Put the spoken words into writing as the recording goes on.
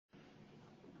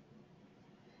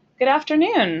Good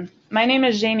afternoon. My name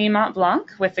is Janie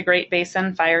Montblanc with the Great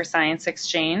Basin Fire Science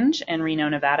Exchange in Reno,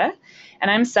 Nevada, and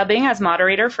I'm subbing as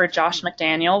moderator for Josh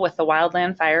McDaniel with the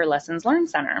Wildland Fire Lessons Learned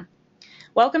Center.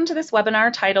 Welcome to this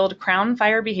webinar titled Crown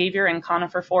Fire Behavior in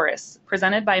Conifer Forests,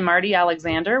 presented by Marty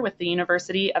Alexander with the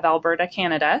University of Alberta,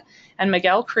 Canada, and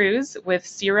Miguel Cruz with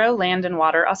CIRO Land and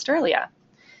Water, Australia.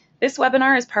 This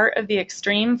webinar is part of the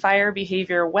Extreme Fire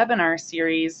Behavior webinar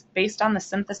series based on the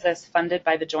synthesis funded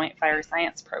by the Joint Fire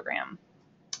Science Program.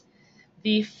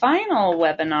 The final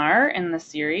webinar in the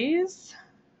series,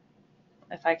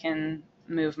 if I can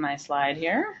move my slide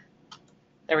here,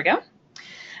 there we go.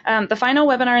 The final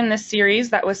webinar in this series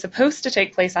that was supposed to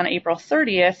take place on April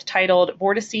 30th, titled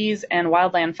Vortices and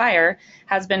Wildland Fire,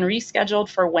 has been rescheduled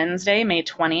for Wednesday, May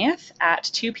 20th at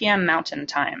 2 p.m. Mountain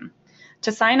Time.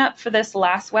 To sign up for this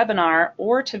last webinar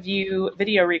or to view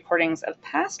video recordings of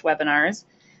past webinars,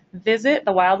 visit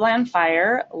the Wildland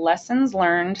Fire Lessons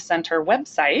Learned Center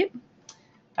website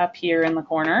up here in the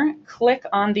corner. Click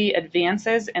on the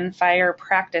Advances in Fire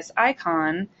Practice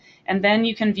icon, and then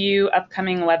you can view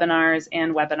upcoming webinars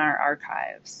and webinar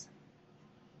archives.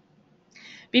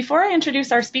 Before I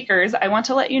introduce our speakers, I want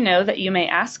to let you know that you may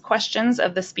ask questions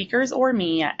of the speakers or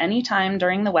me at any time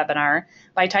during the webinar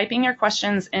by typing your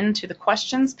questions into the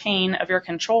questions pane of your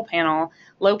control panel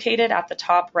located at the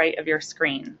top right of your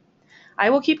screen. I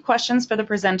will keep questions for the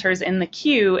presenters in the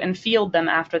queue and field them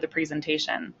after the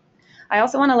presentation. I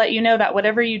also want to let you know that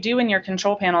whatever you do in your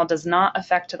control panel does not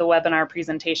affect the webinar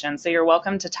presentation, so you're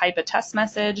welcome to type a test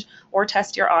message or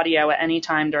test your audio at any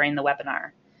time during the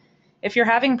webinar. If you're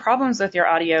having problems with your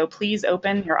audio, please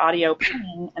open your audio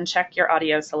pane and check your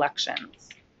audio selections.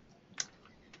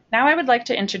 Now I would like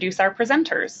to introduce our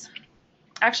presenters.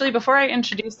 Actually, before I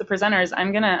introduce the presenters,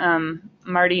 I'm going to,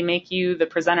 Marty, make you the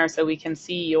presenter so we can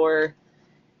see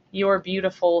your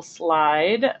beautiful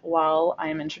slide while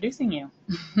I'm introducing you.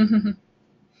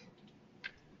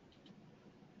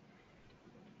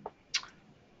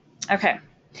 Okay.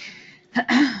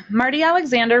 Marty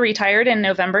Alexander retired in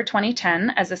November 2010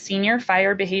 as a Senior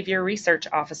Fire Behavior Research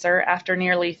Officer after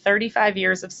nearly 35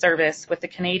 years of service with the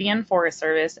Canadian Forest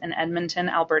Service in Edmonton,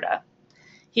 Alberta.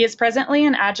 He is presently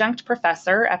an adjunct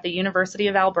professor at the University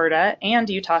of Alberta and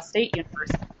Utah State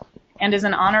University, and is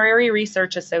an honorary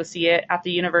research associate at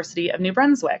the University of New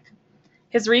Brunswick.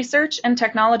 His research and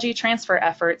technology transfer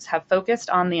efforts have focused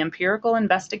on the empirical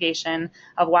investigation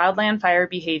of wildland fire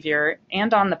behavior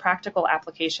and on the practical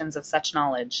applications of such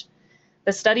knowledge.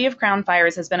 The study of crown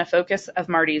fires has been a focus of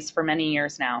Marty's for many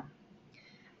years now.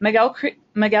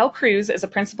 Miguel Cruz is a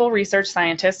principal research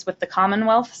scientist with the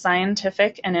Commonwealth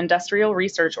Scientific and Industrial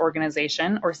Research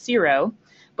Organization, or CIRO,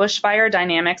 Bushfire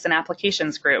Dynamics and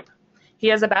Applications Group. He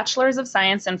has a Bachelor's of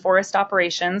Science in Forest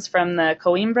Operations from the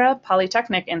Coimbra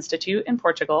Polytechnic Institute in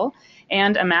Portugal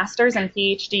and a Master's and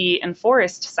PhD in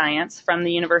Forest Science from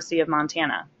the University of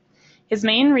Montana. His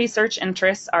main research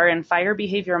interests are in fire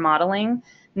behavior modeling,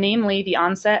 namely the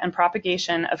onset and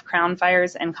propagation of crown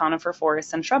fires in conifer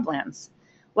forests and shrublands.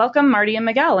 Welcome, Marty and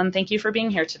Miguel, and thank you for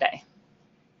being here today.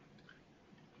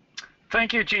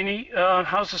 Thank you, Jeannie.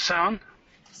 How's the sound?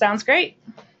 Sounds great.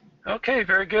 Okay,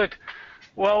 very good.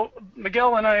 Well,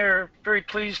 Miguel and I are very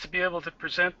pleased to be able to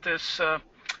present this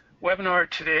webinar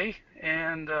today,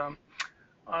 and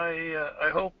I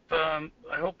hope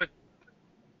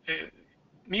it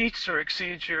meets or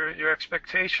exceeds your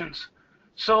expectations.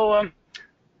 So,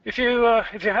 if you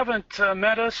haven't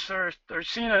met us or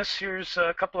seen us, here's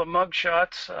a couple of mug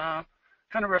shots,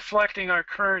 kind of reflecting our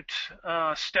current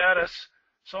status.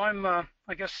 So I'm,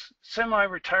 I guess,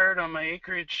 semi-retired on my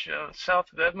acreage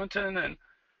south of Edmonton, and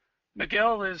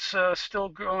Miguel is still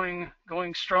going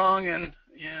strong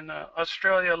in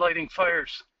Australia lighting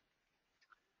fires.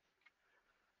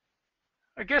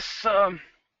 I guess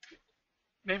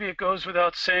maybe it goes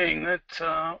without saying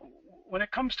that when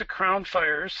it comes to crown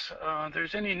fires,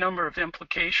 there's any number of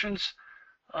implications.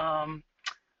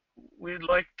 We'd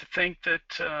like to think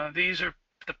that these are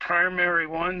the primary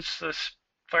ones, this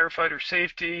firefighter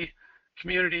safety,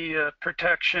 community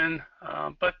protection,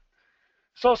 but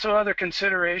there's also other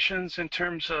considerations in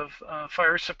terms of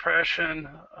fire suppression,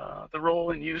 the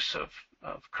role and use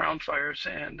of crown fires,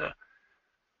 and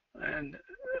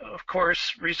of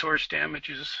course resource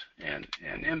damages and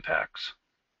impacts.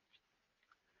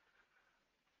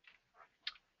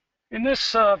 In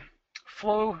this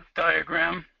flow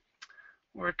diagram,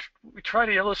 we try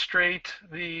to illustrate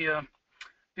the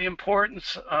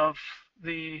importance of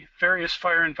the various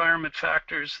fire environment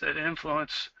factors that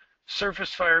influence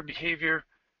surface fire behavior,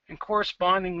 and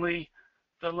correspondingly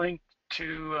the link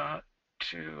to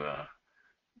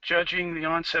judging the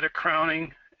onset of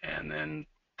crowning, and then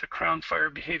the crown fire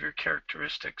behavior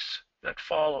characteristics that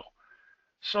follow.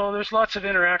 So there's lots of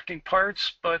interacting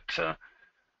parts, but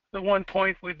the one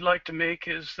point we'd like to make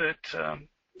is that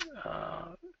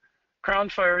crown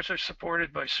fires are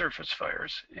supported by surface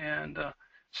fires, and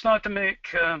it's not to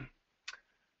make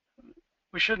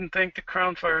we shouldn't think that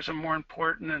crown fires are more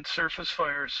important than surface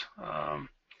fires.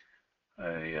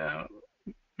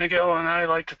 Miguel and I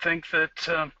like to think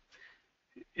that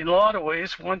in a lot of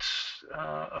ways, once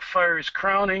a fire is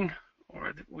crowning,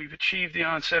 or we've achieved the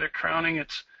onset of crowning,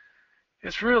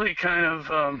 it's really kind of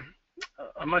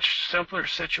a much simpler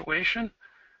situation.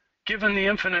 Given the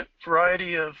infinite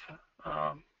variety of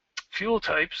fuel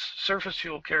types, surface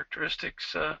fuel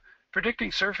characteristics,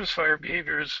 predicting surface fire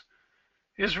behavior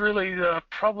is really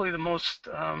probably the most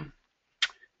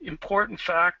important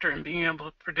factor in being able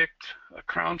to predict a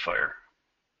crown fire.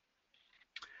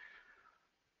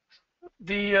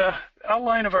 The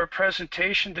outline of our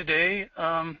presentation today,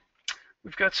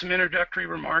 we've got some introductory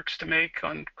remarks to make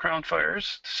on crown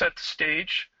fires to set the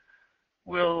stage.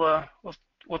 We'll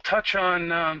touch on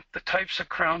the types of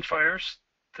crown fires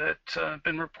that have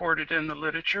been reported in the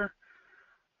literature.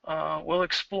 We'll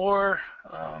explore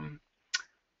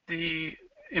the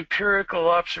empirical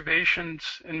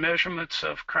observations and measurements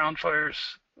of crown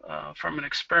fires from an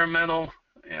experimental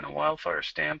and a wildfire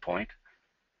standpoint.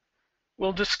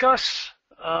 We'll discuss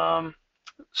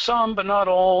some, but not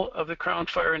all, of the crown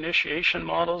fire initiation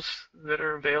models that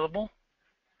are available.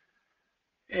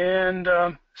 And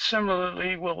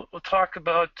similarly, we'll talk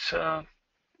about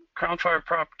crown fire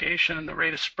propagation and the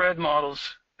rate of spread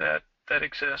models that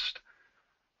exist.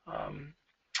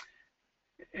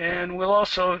 And we'll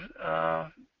also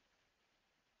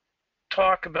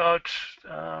talk about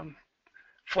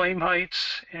flame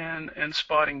heights and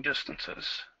spotting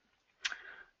distances.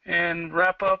 And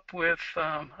wrap up with,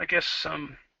 I guess,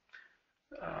 some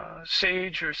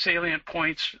sage or salient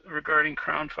points regarding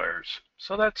crown fires.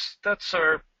 So that's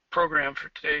our program for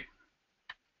today.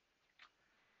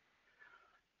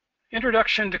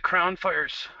 Introduction to crown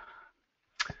fires.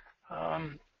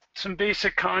 Some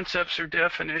basic concepts or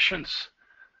definitions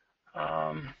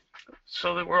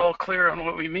so that we're all clear on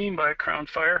what we mean by a crown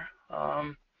fire.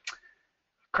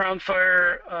 Crown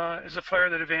fire is a fire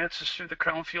that advances through the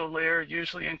crown fuel layer,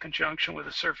 usually in conjunction with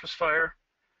a surface fire.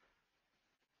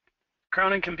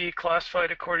 Crowning can be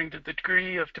classified according to the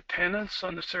degree of dependence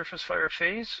on the surface fire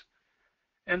phase.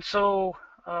 And so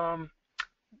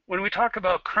when we talk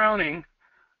about crowning,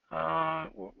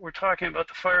 we're talking about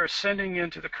the fire ascending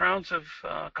into the crowns of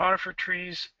conifer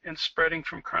trees and spreading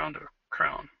from crown to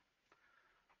crown.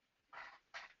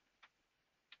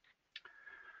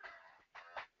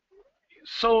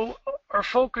 So our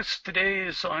focus today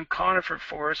is on conifer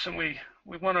forests, and we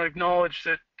want to acknowledge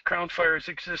that crown fires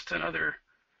exist in other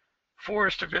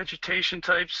forest or vegetation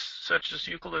types, such as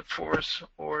eucalypt forests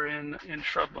or in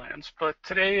shrublands. But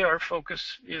today our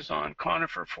focus is on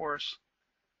conifer forests.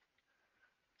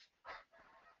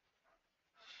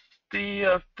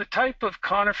 The type of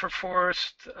conifer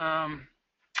forest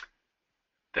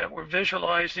that we're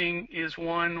visualizing is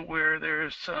one where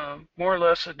there's more or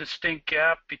less a distinct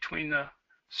gap between the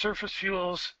surface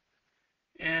fuels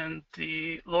and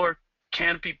the lower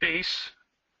canopy base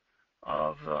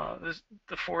of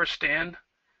the forest stand.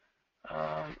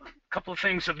 A couple of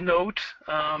things of note.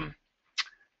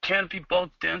 Canopy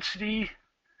bulk density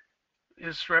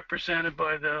is represented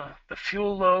by the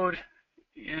fuel load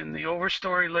in the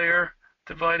overstory layer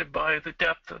divided by the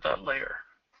depth of that layer,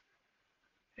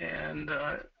 and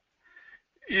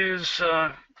is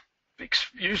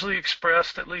usually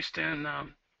expressed, at least in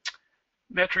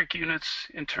metric units,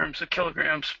 in terms of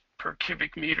kilograms per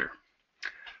cubic meter.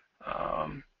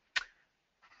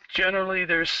 Generally,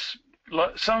 there's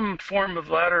some form of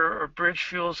ladder or bridge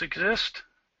fuels exist,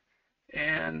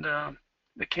 and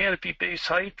the canopy base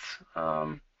height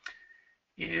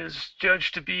is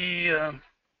judged to be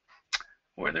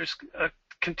where there's a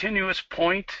continuous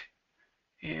point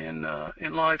in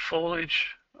live foliage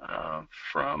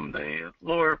from the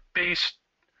lower base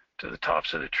to the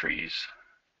tops of the trees.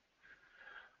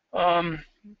 A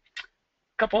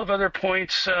couple of other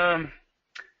points.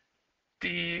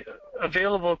 The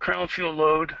available crown fuel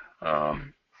load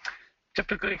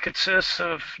typically consists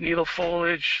of needle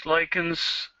foliage,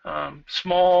 lichens,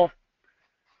 small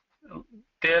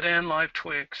dead end live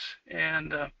twigs,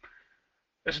 and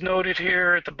as noted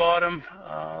here at the bottom,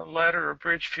 ladder or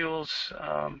bridge fuels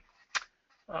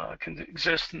can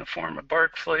exist in the form of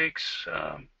bark flakes,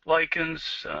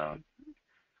 lichens,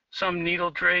 some needle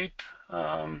drape,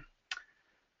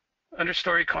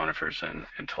 understory conifers,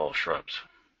 and tall shrubs.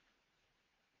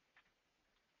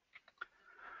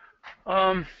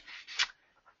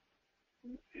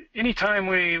 anytime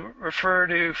we refer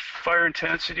to fire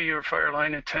intensity or fire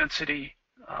line intensity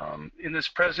in this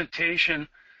presentation,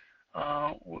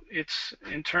 it's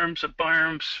in terms of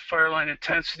Byram's fire line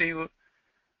intensity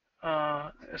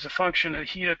as a function of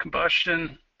heat of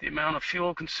combustion, the amount of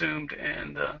fuel consumed,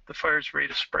 and the fire's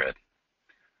rate of spread.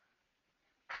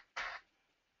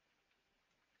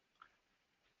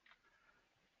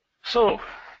 So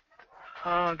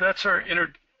that's our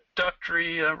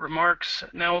introductory remarks.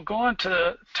 Now we'll go on to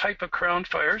the type of crown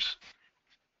fires.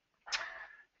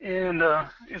 And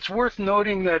it's worth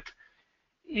noting that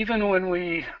even when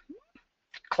we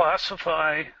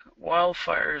classify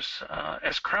wildfires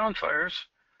as crown fires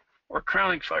or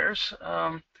crowning fires,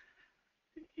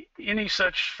 any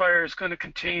such fire is going to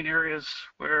contain areas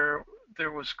where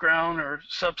there was ground or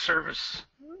subsurface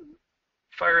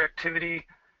fire activity,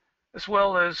 as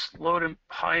well as low to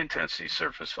high intensity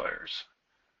surface fires.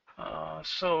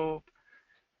 So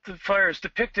the fires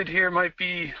depicted here might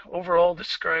be overall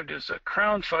described as a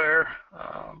crown fire.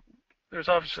 There's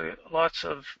obviously lots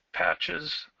of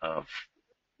patches of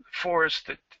forest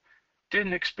that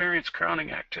didn't experience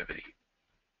crowning activity.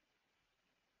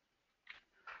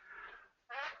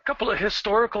 A couple of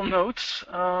historical notes.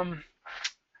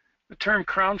 The term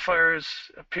crown fire has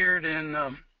appeared in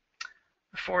the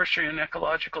forestry and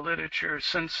ecological literature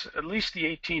since at least the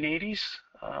 1880s.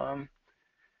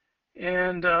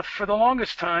 And for the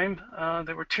longest time,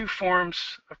 there were two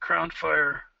forms of crown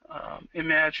fire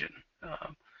imagined.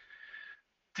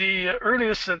 The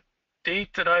earliest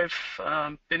date that I've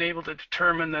been able to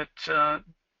determine that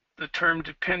the term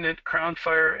dependent crown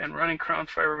fire and running crown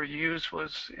fire were used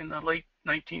was in the late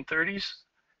 1930s.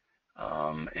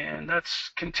 And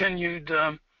that's continued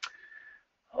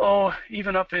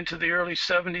even up into the early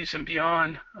 70s and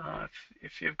beyond.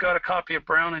 If you've got a copy of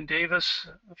Brown and Davis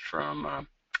from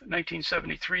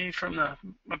 1973 from the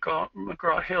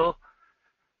McGraw-Hill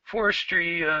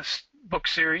Forestry book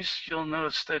series, you'll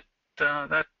notice that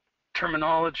that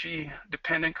terminology,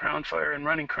 dependent crown fire and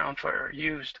running crown fire, are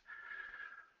used.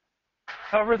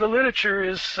 However, the literature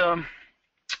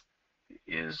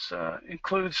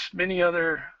includes many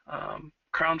other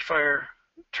crown fire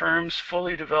terms: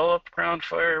 fully developed crown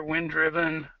fire,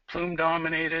 wind-driven,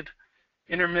 plume-dominated,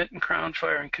 intermittent crown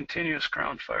fire, and continuous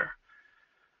crown fire.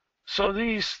 So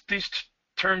these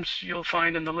terms you'll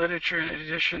find in the literature, in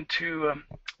addition to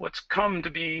what's come to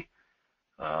be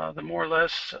the more or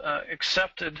less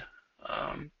accepted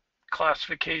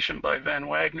classification by Van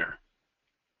Wagner.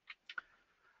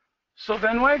 So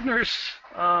Van Wagner's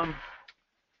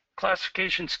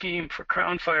classification scheme for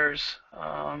crown fires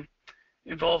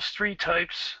involves three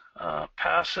types: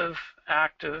 passive,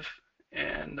 active,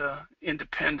 and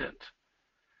independent.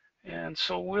 And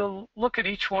so we'll look at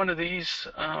each one of these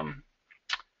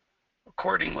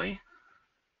accordingly.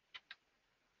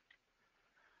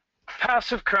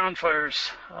 Passive crown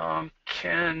fires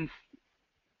can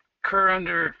occur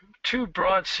under two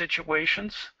broad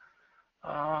situations.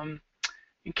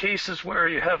 In cases where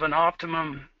you have an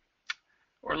optimum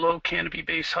or low canopy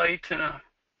base height and an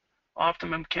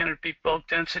optimum canopy bulk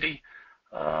density,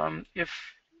 if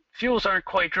fuels aren't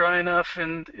quite dry enough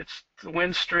and the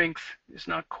wind strength is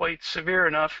not quite severe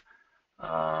enough,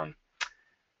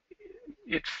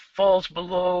 it falls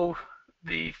below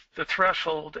the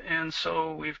threshold, and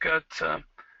so we've got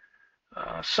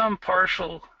some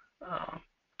partial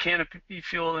canopy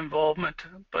fuel involvement,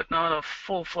 but not a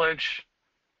full-fledged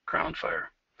crown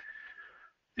fire.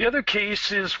 The other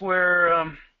case is where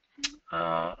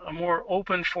a more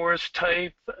open forest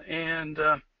type and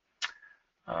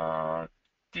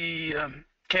the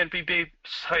canopy base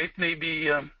height may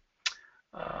be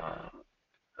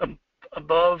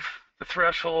above the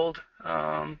threshold.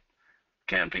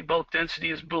 Canopy bulk density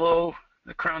is below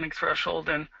the crowning threshold,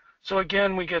 and so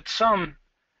again we get some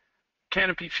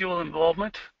canopy fuel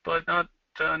involvement, but not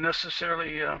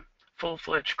necessarily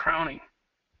full-fledged crowning.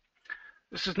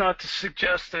 This is not to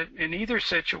suggest that in either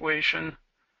situation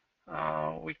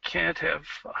we can't have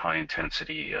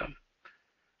high-intensity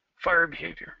fire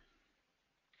behavior.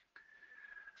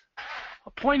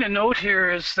 A point of note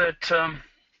here is that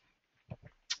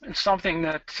it's something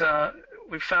that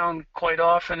we found quite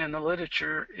often in the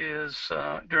literature is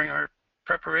during our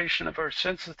preparation of our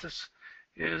synthesis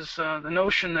is the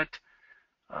notion that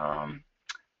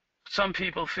some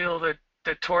people feel that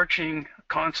torching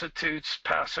constitutes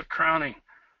passive crowning.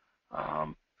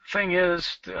 Thing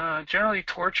is, generally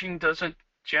torching doesn't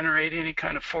generate any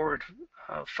kind of forward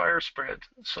fire spread,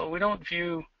 so we don't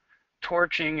view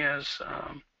torching as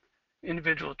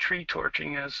individual tree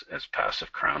torching as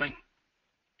passive crowning.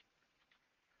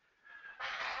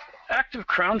 Active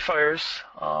crown fires,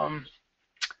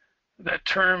 that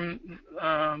term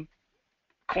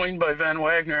coined by Van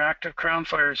Wagner, active crown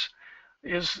fires,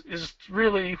 is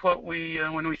really what we,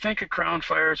 when we think of crown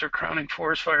fires or crowning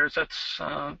forest fires, that's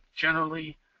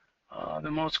generally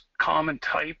the most common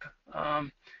type.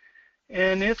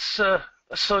 And it's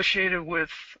associated with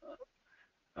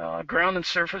ground and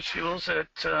surface fuels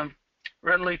that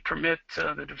readily permit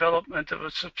the development of a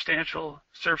substantial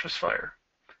surface fire.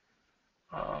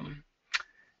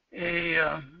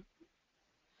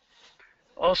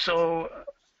 Also,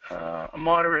 a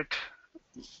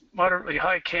moderately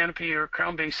high canopy or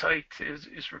crown base height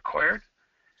is required,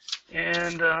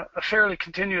 and a fairly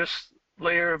continuous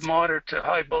layer of moderate to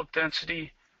high bulk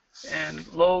density and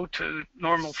low to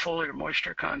normal foliar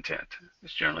moisture content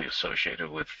is generally associated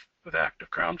with active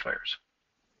crown fires.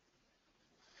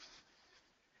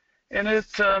 And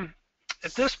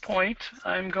at this point,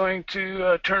 I'm going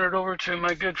to turn it over to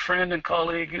my good friend and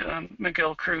colleague,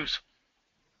 Miguel Cruz.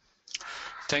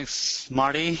 Thanks,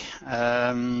 Marty.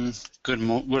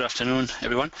 Good afternoon,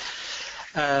 everyone.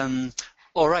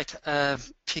 All right,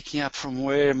 picking up from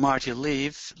where Marty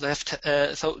left.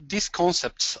 So these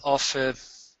concepts of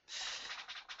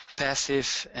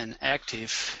passive and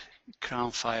active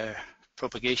crown fire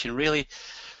propagation really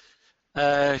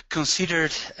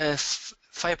considered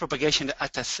fire propagation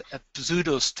at a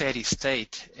pseudo steady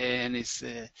state, and it's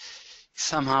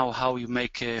somehow how you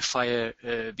make fire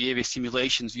behavior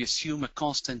simulations. We assume a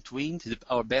constant wind,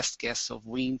 our best guess of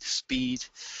wind, speed,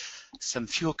 some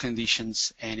fuel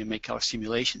conditions, and you make our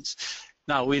simulations.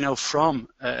 Now we know from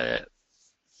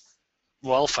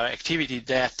wildfire activity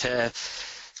that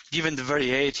given the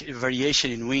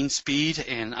variation in wind speed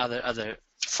and other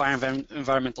fire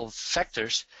environmental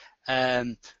factors,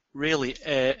 really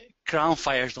crown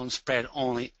fires don't spread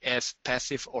only as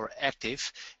passive or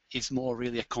active. It's more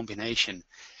really a combination.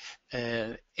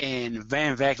 And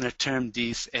Van Wagner termed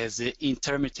this as the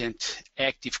intermittent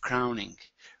active crowning,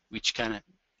 which kind of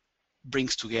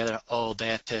brings together all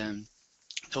that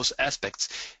those aspects.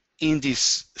 In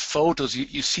these photos,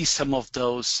 you see some of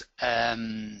those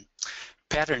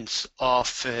patterns of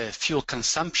fuel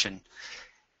consumption,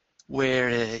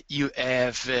 where you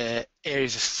have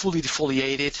areas fully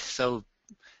defoliated, so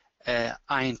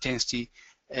high intensity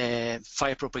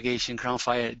fire propagation, crown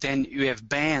fire. Then you have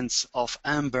bands of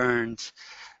unburned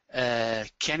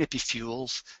canopy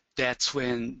fuels. That's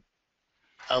when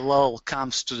a lull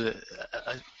comes to the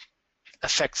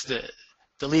affects the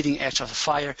leading edge of the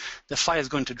fire. The fire is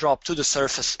going to drop to the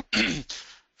surface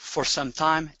for some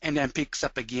time and then picks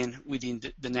up again within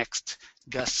the next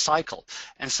gust cycle.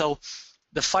 And so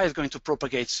the fire is going to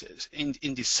propagate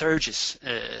in this surges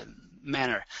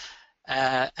manner.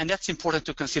 And that's important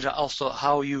to consider also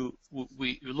how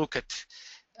we look at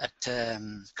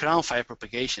crown fire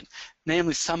propagation.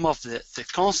 Namely, some of the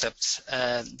concepts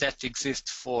that exist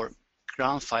for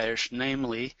crown fires,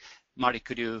 namely, Marty,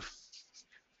 could you?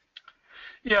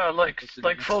 Yeah, like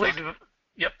fully,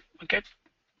 yep, okay.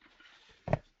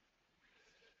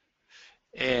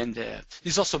 And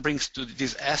this also brings to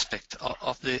this aspect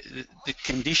of the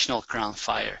conditional crown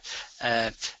fire.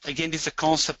 Again, this is a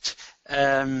concept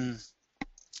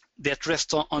that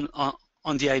rests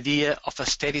on the idea of a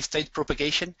steady state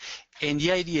propagation. And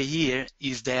the idea here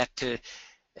is that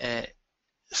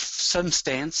some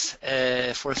stands,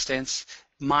 for instance,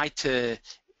 might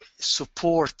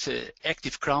support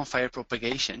active crown fire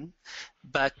propagation,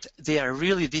 but they are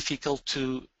really difficult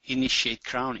to initiate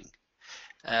crowning.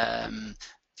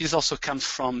 This also comes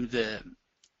from the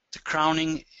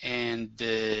crowning and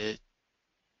the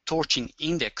torching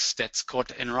index that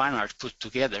Scott and Reinhardt put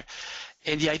together.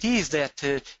 And the idea is that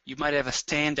you might have a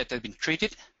stand that has been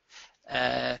treated,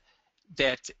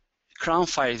 that crown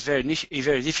fire is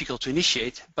very difficult to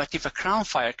initiate, but if a crown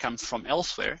fire comes from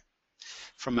elsewhere,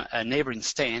 from a neighboring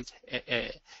stand,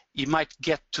 you might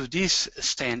get to this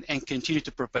stand and continue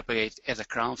to propagate as a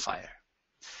crown fire,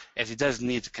 as it doesn't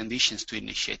need the conditions to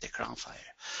initiate a crown fire.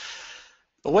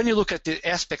 But when you look at the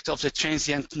aspect of the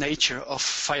transient nature of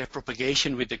fire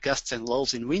propagation with the gusts and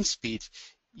lulls in wind speed,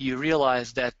 you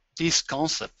realize that this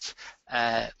concept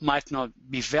might not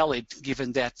be valid,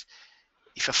 given that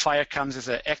if a fire comes as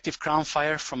an active crown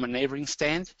fire from a neighboring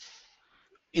stand,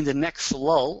 in the next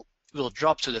lull will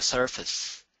drop to the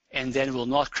surface and then will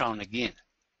not crown again.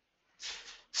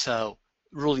 So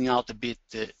ruling out a bit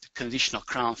the conditional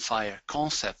crown fire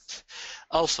concept.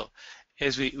 Also,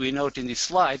 as we note in this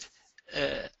slide,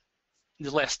 in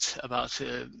the last about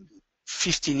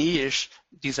 15 years,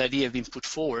 this idea has been put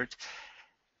forward.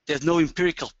 There's no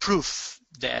empirical proof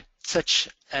that such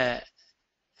a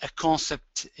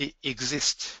concept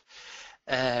exists.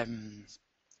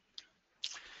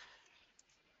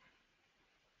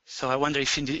 So I wonder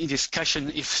if in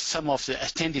discussion, if some of the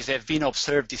attendees have been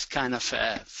observed this kind of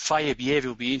fire behavior,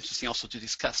 will be interesting also to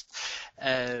discuss.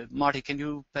 Marty, can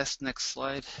you pass the next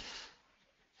slide?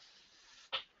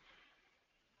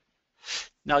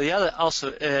 Now the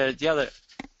other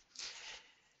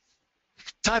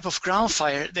type of ground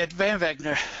fire that Van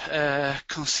Wagner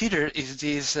considered is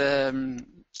this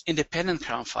independent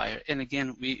ground fire. And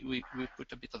again, we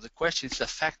put a bit of the question: is it a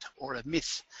fact or a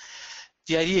myth?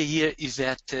 The idea here is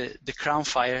that the ground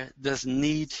fire doesn't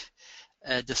need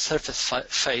the surface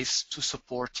phase to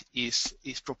support its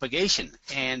propagation,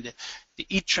 and the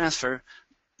heat transfer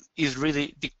is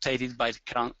really dictated by the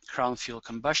crown fuel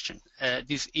combustion.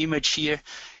 This image here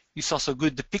is also a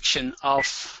good depiction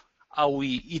of how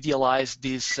we idealize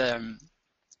this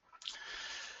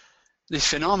this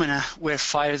phenomena where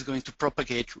fire is going to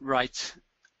propagate right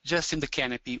just in the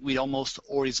canopy with almost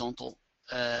horizontal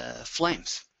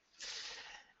flames.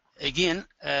 Again,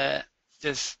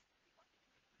 there's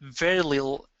very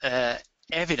little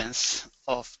evidence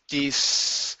of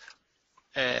this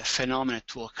phenomena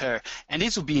to occur, and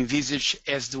this will be envisaged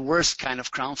as the worst kind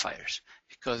of ground fires,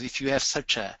 because if you have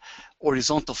such a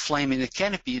horizontal flame in the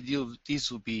canopy, these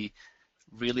will be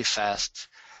really fast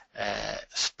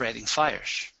spreading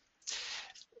fires.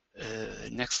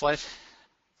 Next slide.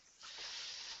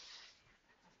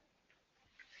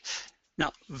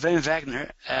 Now, Van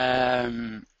Wagner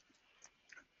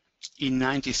in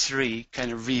 '93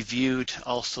 kind of reviewed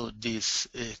also this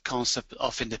concept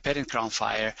of independent ground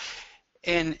fire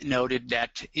and noted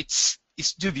that it's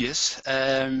dubious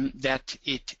that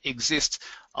it exists,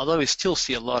 although we still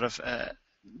see a lot of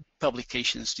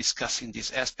publications discussing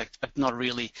this aspect, but not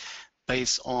really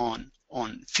based on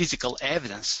physical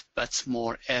evidence, but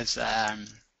more as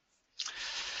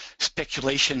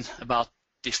speculation about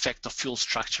the effect of fuel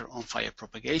structure on fire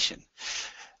propagation.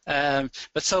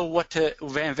 But so what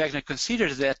Van Wagner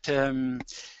considers that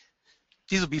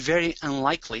this will be very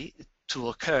unlikely to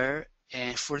occur,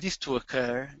 and for this to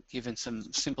occur, given some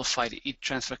simplified heat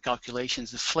transfer calculations,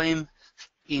 the flame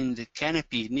in the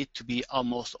canopy need to be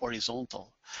almost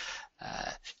horizontal.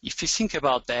 If you think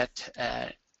about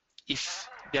that, if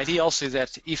the idea also is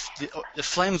that if the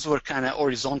flames were kind of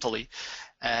horizontally,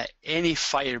 any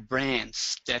fire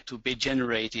brands that would be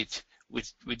generated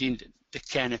within the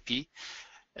canopy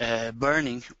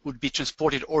burning would be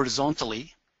transported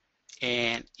horizontally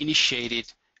and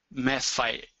initiated mass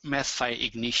fire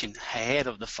ignition ahead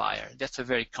of the fire. That's a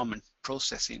very common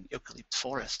process in eucalypt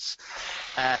forests.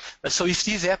 But so if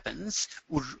this happens,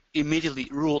 would immediately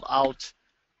rule out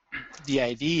the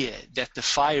idea that the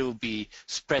fire will be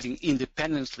spreading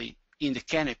independently in the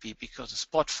canopy, because the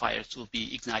spot fires will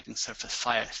be igniting surface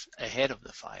fires ahead of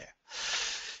the fire.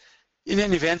 In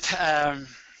any event,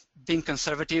 being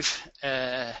conservative,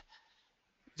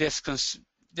 there's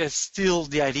still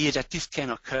the idea that this can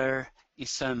occur in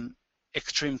some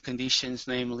extreme conditions,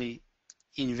 namely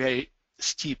in very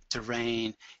steep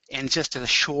terrain and just as a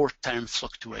short-term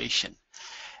fluctuation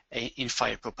in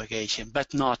fire propagation,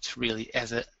 but not really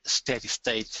as a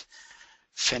steady-state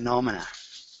phenomena.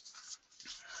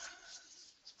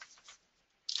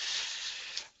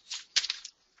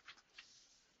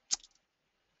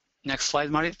 Next slide,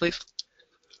 Marty, please.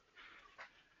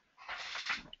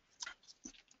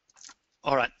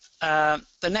 All right.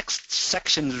 The next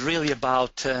section is really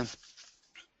about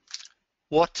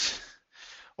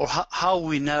how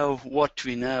we know what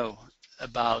we know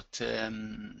about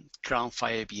ground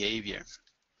fire behavior,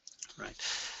 right?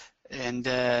 And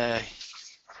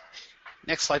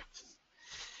next slide,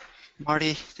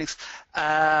 Marty. Thanks.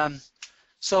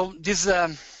 So this,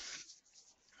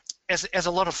 as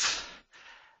a lot of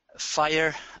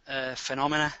fire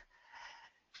phenomena,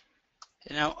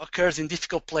 occurs in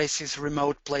difficult places,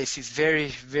 remote places, very,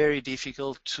 very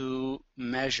difficult to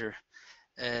measure,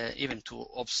 even to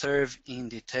observe in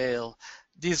detail.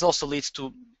 This also leads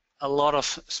to a lot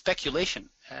of speculation,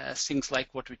 things like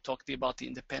what we talked about, the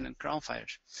independent ground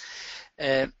fires.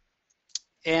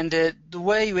 And the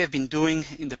way we have been doing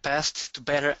in the past to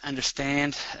better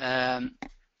understand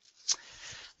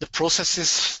the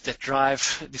processes that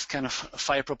drive this kind of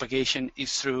fire propagation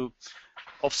is through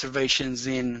observations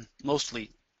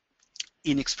mostly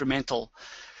in experimental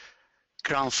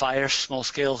ground fires,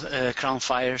 small-scale ground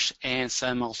fires, and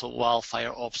some also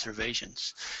wildfire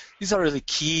observations. These are really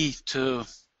key to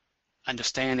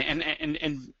understand,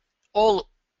 and all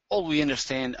we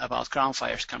understand about ground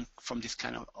fires come from this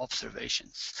kind of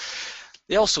observations.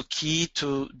 They're also key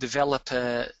to develop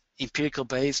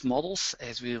empirical-based models,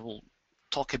 as we will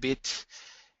talk a bit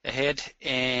ahead,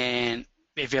 and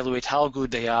evaluate how good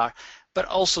they are, but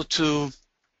also to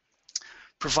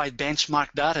provide benchmark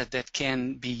data that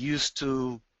can be used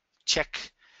to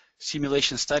check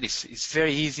simulation studies. It's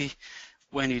very easy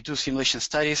when you do simulation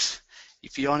studies.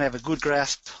 If you don't have a good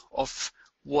grasp of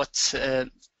what's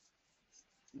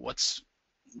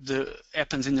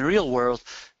happens in the real world,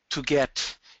 to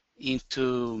get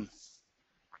into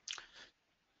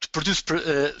to produce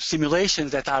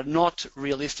simulations that are not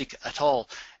realistic at all,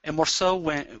 and more so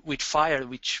when with fire,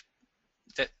 which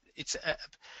that it's a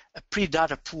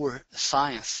pre-data poor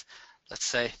science, let's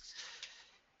say.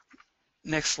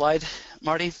 Next slide,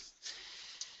 Marty.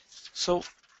 So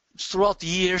throughout the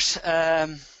years,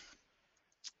 there's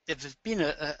been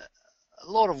a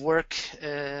lot of work,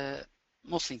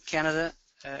 mostly in Canada,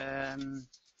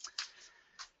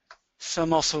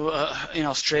 some also in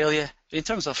Australia, in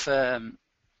terms of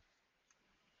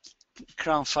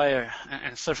crown fire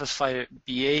and surface fire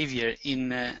behavior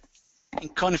in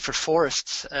conifer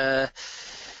forests.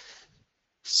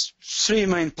 Three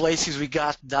main places we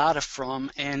got data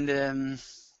from, and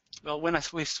well, when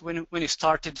we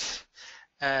started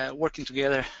working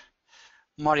together,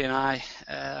 Marty and I,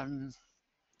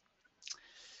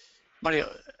 Marty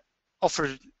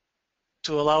offered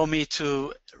to allow me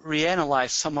to reanalyze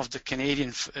some of the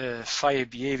Canadian fire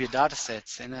behavior data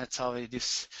sets, and that's how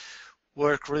this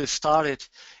work really started.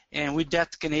 And with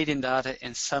that Canadian data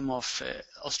and some of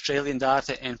Australian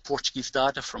data and Portuguese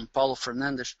data from Paulo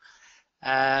Fernandes,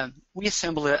 we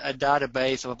assembled a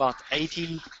database of about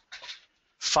 80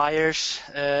 fires,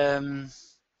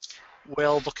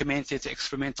 well-documented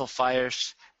experimental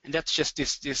fires, and that's just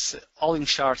this Alling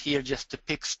chart here just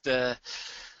depicts the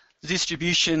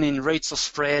distribution in rates of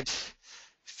spread,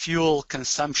 fuel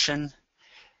consumption,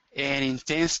 and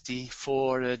intensity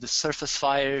for the surface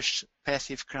fires,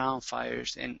 passive crown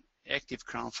fires, and active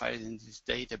crown fires in this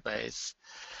database.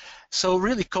 So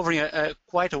really covering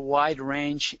quite a wide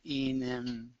range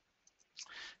in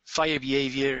fire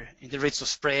behavior, in the rates of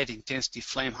spread, intensity,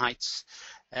 flame heights,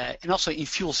 and also in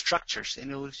fuel structures.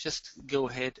 And we'll just go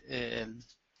ahead and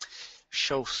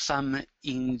show some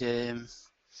in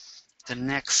the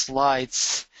next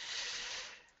slides.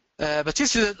 But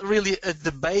this is really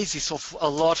the basis of a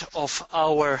lot of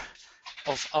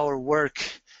our work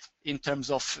in terms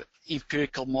of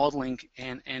empirical modeling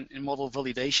and model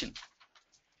validation.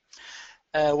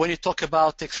 When you talk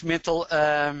about experimental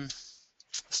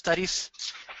studies,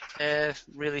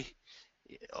 really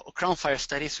crown fire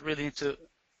studies, really need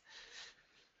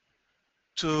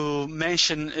to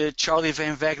mention Charlie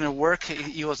Van Wagner's work.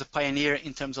 He was a pioneer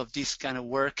in terms of this kind of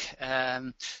work.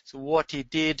 So what he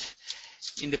did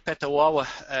in the Petawawa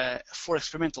for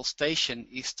experimental station,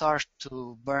 he started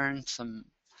to burn some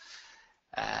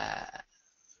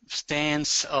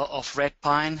stands of red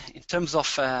pine. In terms of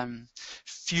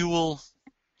fuel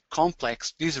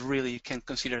complex, this really you can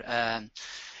consider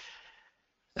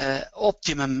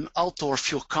optimum outdoor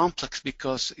fuel complex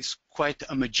because it's quite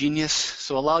homogeneous,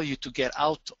 so allow you to get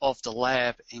out of the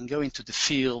lab and go into the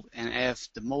field and have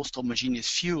the most homogeneous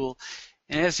fuel.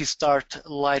 And as you start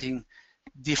lighting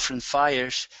different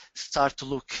fires, start to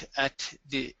look at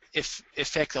the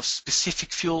effect of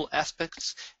specific fuel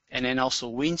aspects and then also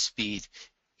wind speed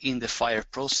in the fire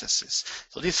processes.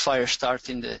 So this fire started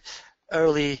in the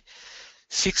early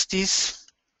 60s.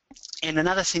 And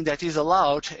another thing that is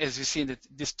allowed, as you see in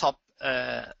this top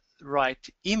right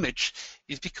image,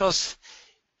 is because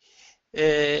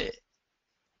it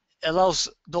allows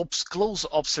those close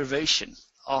observation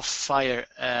of fire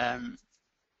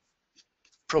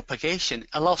propagation,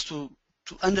 allows to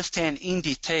understand in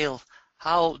detail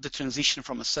how the transition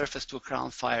from a surface to a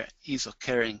crown fire is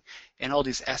occurring, and all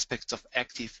these aspects of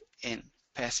active and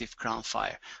passive crown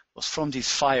fire. It was from these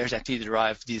fires that he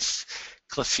derived this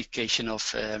classification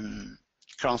of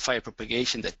crown fire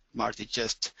propagation that Marty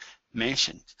just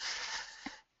mentioned.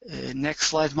 Next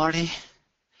slide, Marty.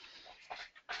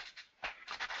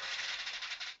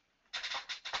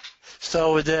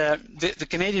 So the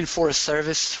Canadian Forest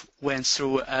Service went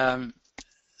through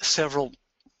several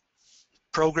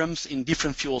programs in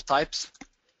different fuel types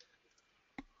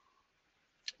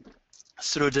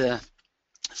through the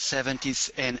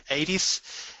 70s and 80s,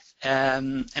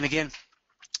 and again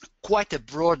quite a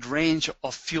broad range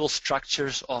of fuel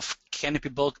structures, of canopy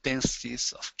bulk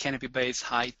densities, of canopy base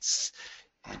heights,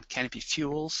 and canopy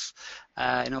fuels.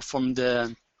 From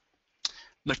the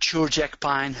mature jack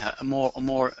pine, a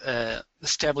more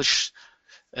established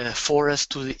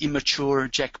forest, to the immature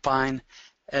jack pine,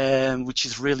 which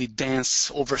is really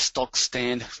dense, overstock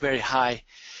stand, very high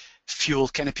fuel,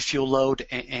 canopy fuel load,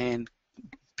 and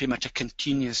pretty much a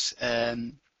continuous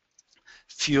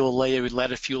fuel layer with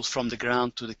ladder fuels from the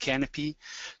ground to the canopy,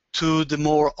 to the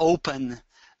more open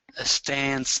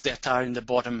stands that are in the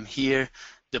bottom here.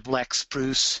 The black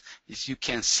spruce, as you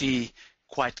can see,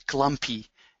 quite clumpy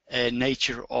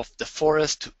nature of the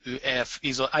forest. We have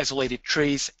isolated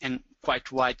trees and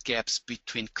quite wide gaps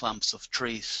between clumps of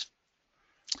trees.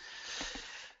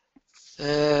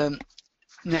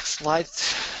 Next slide,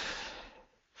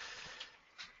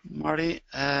 Marty.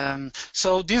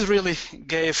 So this really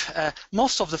gave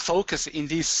most of the focus in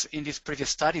these previous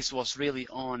studies was really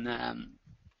on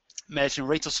measuring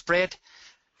rate of spread,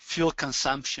 fuel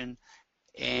consumption,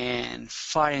 and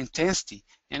fire intensity,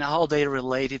 and how they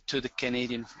related to the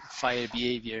Canadian fire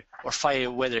behavior or fire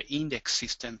weather index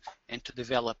system, and to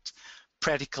develop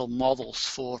practical models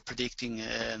for predicting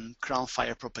crown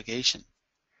fire propagation.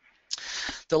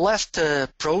 The last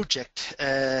project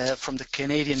from the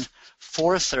Canadian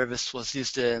Forest Service was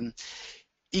this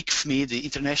ICFME, the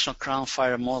International Crown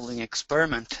Fire Modeling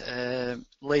Experiment,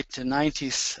 late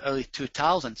 90s, early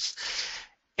 2000s.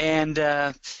 And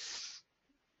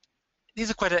this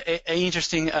is quite an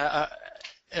interesting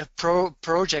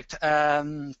project.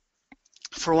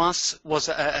 For once, was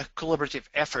a collaborative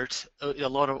effort, a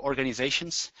lot of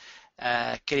organizations,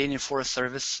 Canadian Forest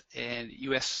Service and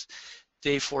US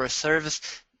Forest Service.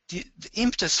 The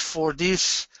impetus for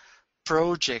this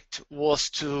project was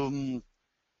to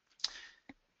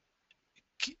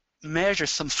measure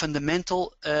some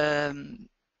fundamental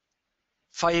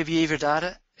fire behavior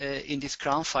data in this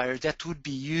crown fire that would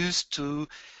be used to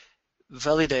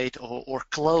validate or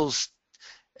close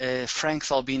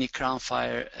Frank's Albini crown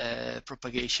fire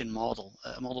propagation model.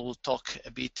 A model we'll talk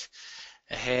a bit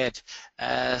ahead.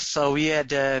 So we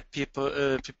had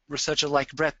researchers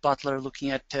like Brett Butler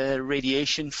looking at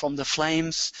radiation from the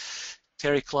flames,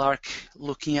 Terry Clark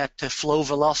looking at flow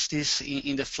velocities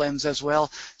in the flames as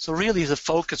well. So really the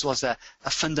focus was a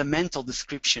fundamental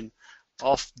description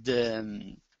of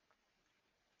the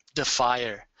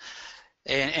fire.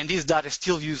 And this data is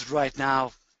still used right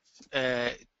now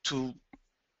to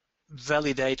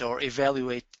validate or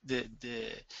evaluate the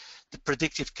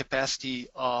predictive capacity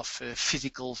of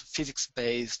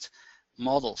physics-based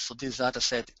models. So this data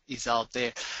set is out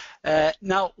there.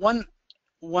 Now,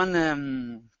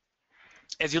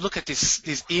 as you look at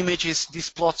these images, these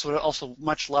plots were also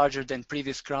much larger than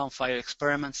previous crown fire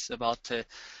experiments, about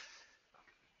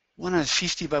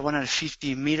 150 by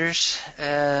 150 meters.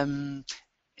 And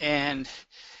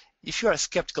if you're a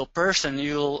skeptical person,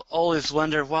 you'll always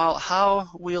wonder, well, how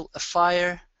will a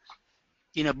fire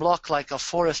in a block like a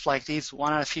forest like this,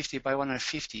 150 by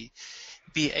 150,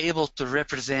 be able to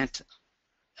represent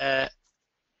a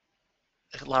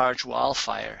large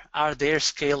wildfire? Are there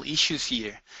scale issues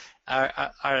here?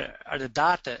 Are the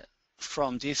data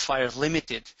from these fires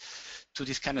limited to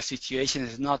this kind of situation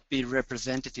and not be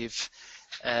representative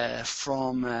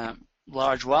from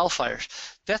large wildfires?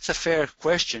 That's a fair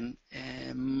question.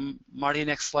 Marty,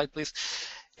 next slide, please.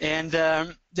 And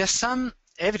there's some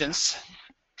evidence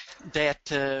that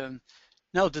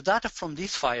no, the data from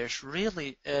these fires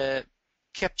really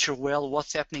capture well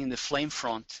what's happening in the flame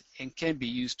front and can be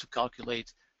used to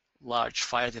calculate large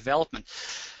fire development.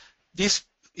 This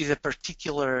is a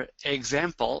particular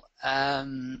example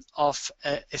of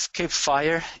escape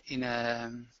fire in a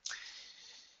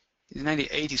the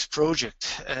 1980s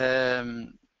project,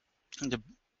 the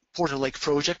Porter Lake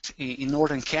project in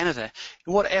northern Canada.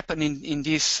 And what happened in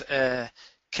this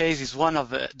case is one of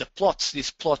the plots,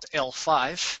 this plot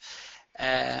L5,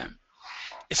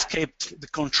 escaped the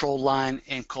control line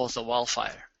and caused a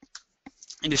wildfire.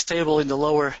 In this table in the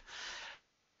lower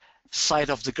side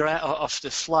of the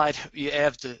slide, you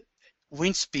have the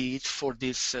wind speed for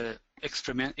this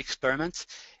experiment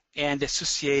and the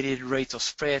associated rate of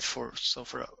spread for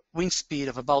a wind speed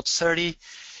of about 30,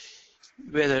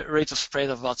 with a rate of spread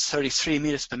of about 33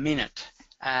 meters per minute.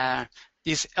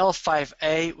 This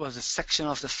L5A was a section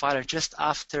of the fire just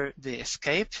after the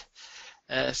escape.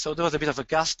 So there was a bit of a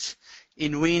gust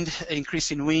in wind,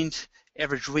 increase in wind,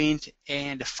 average wind,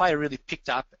 and the fire really picked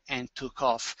up and took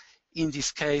off. In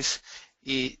this case,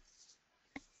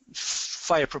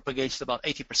 fire propagation about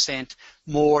 80%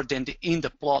 more than in the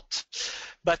plot.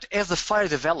 But as the fire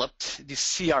developed, this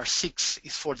CR6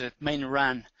 is for the main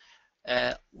run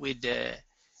with the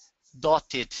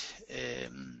dotted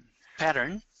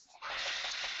pattern.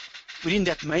 Within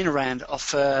that main run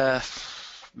of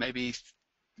maybe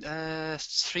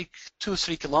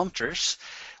 2-3 kilometers,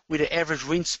 with an average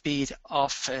wind speed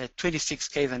of 26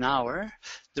 km an hour,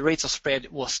 the rate of spread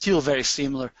was still very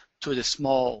similar to the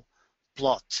small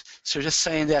plot. So just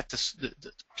saying that the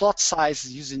plot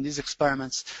sizes used in these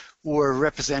experiments were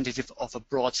representative of a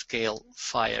broad-scale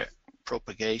fire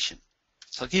propagation.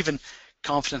 So given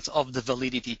confidence of the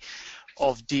validity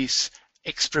of these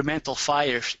experimental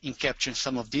fires in capturing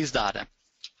some of these data.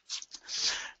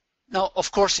 Now,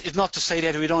 of course, it's not to say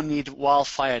that we don't need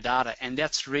wildfire data, and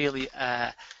that's really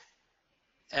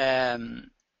and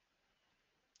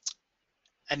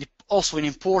also an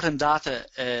important data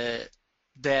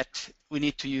that we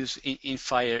need to use in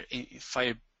fire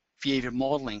behavior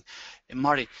modeling. And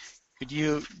Marty, could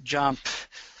you jump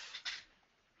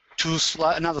to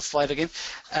another slide again?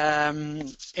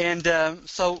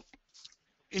 So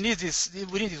we need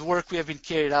this work we have been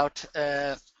carried out,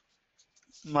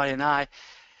 Marty and I,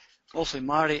 also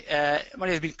Marty.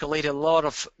 Marty has been collating a lot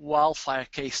of wildfire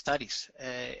case studies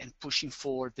and pushing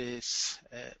for this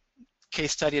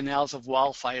case study analysis of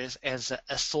wildfires as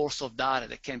a source of data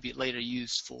that can be later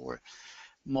used for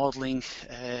modeling,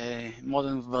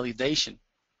 modeling validation.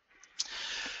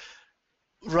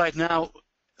 Right now,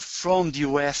 from the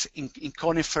US in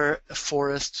Conifer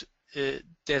forest,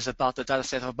 there's about a data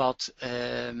set of about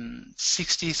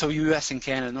 60, so US and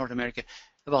Canada, North America,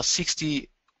 about 60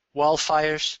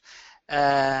 wildfires,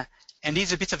 and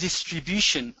there's a bit of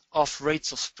distribution of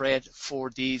rates of spread for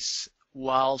these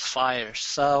wildfires.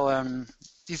 So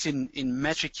this in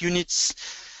metric units,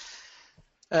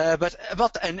 but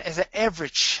about as an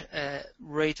average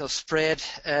rate of spread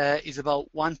is about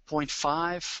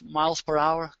 1.5 miles per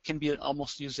hour, can be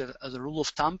almost used as a rule of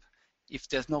thumb if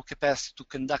there's no capacity to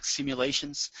conduct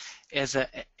simulations as an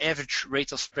average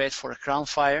rate of spread for a crown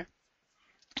fire.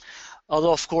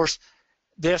 Although, of course,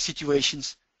 there are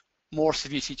situations, more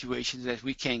severe situations, that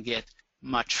we can get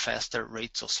much faster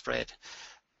rates of spread.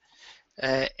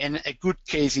 And a good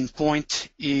case in point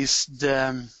is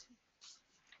the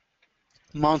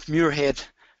Mount Muirhead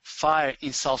fire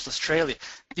in South Australia.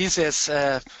 This is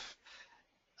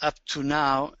up to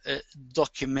now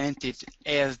documented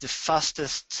as the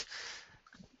fastest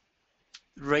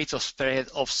rate of spread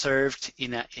observed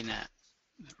in a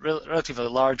relatively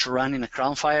large run in a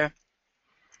crown fire.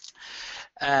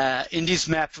 In this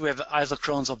map we have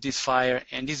isochrones of this fire,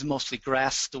 and this is mostly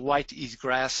grass. The white is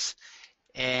grass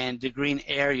and the green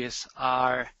areas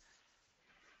are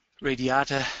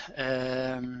radiata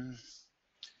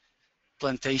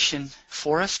plantation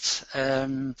forests.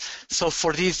 So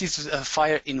for this is a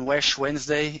fire in Wash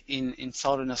Wednesday in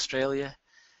southern Australia,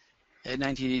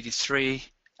 1983,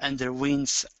 under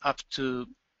winds up to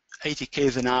 80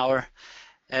 km an hour.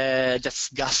 That's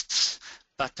gusts,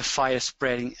 but the fire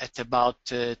spreading at about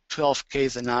 12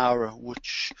 km an hour,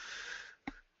 which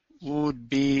would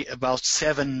be about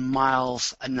 7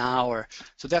 miles an hour.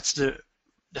 So that's the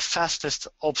fastest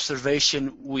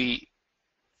observation we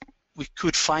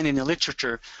could find in the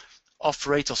literature of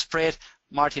rate of spread.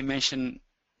 Marty mentioned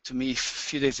to me a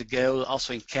few days ago,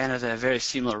 also in Canada, very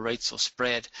similar rates of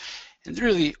spread. And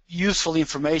really useful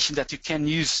information that you can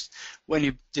use when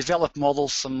you develop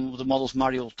models. Some of the models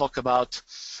Marty will talk about.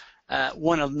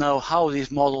 Want to know how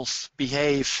these models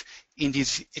behave in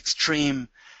these extreme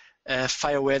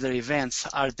fire weather events.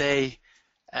 Are they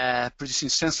producing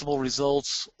sensible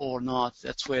results or not?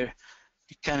 That's where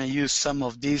you kind of use some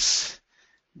of this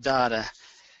data.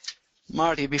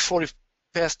 Marty, before we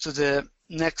pass to the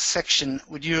next section,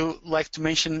 would you like to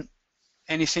mention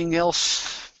anything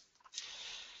else?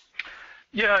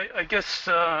 Yeah, I guess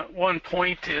one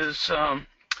point is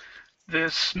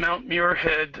this Mount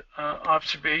Muirhead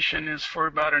observation is for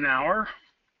about an hour.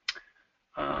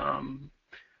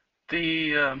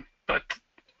 But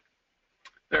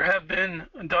there have been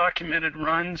documented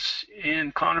runs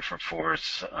in conifer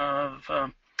forests of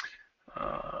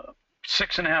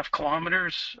 6.5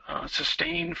 kilometers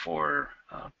sustained for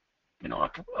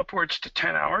upwards to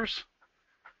 10 hours.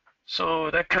 So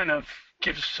that kind of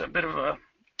gives a bit of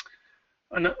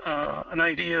an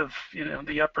idea of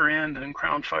the upper end and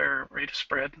crown fire rate of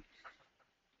spread.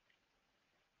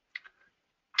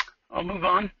 I'll move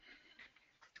on.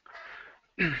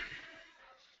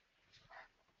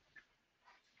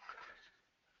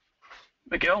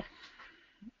 Miguel?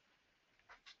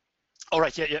 All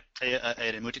right, yeah,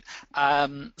 I removed it.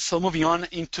 So moving on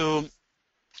into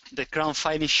the crown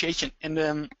fire initiation,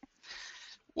 and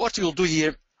what we'll do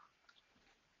here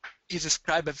is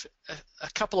describe a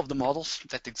couple of the models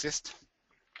that exist,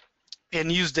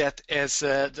 and use that as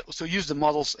so use the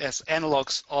models as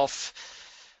analogs of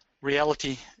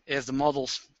reality, as the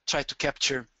models try to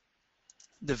capture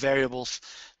the variables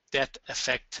that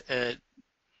affect the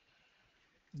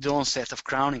onset of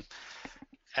crowning.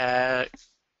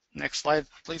 Next slide,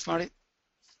 please, Marty.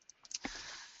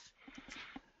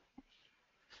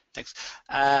 Thanks.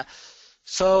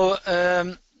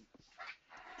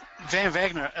 Van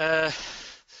Wagner,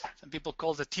 some people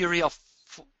call the theory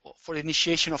for the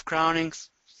initiation of crownings.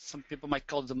 Some people might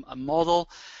call them a model.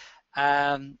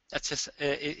 That's just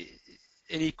an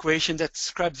equation that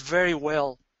describes very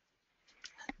well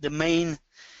the main,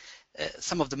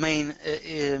 some of the main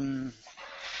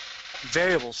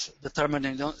variables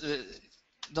determining the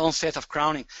onset of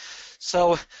crowning.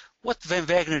 So what Van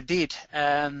Wagner did,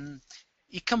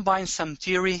 he combined some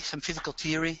theory, some physical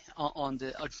theory on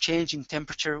changing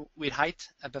temperature with height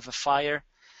above a fire,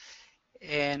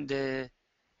 and the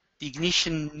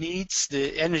ignition needs,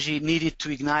 the energy needed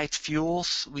to ignite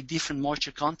fuels with different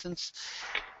moisture contents.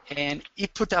 And he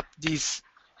put up this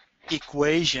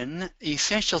equation.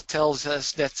 Essential tells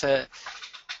us that an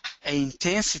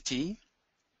intensity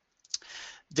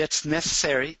that's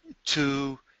necessary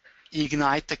to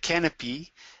ignite the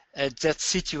canopy that's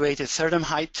situated at a certain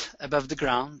height above the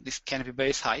ground, this canopy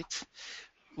base height,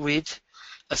 with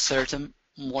a certain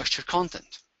moisture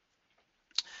content,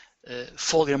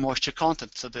 foliar moisture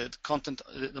content, so the content,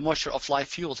 the moisture of live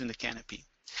fuels in the canopy.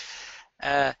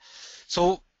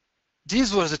 So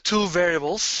these were the two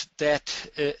variables that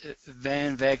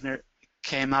Van Wagner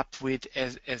came up with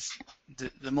as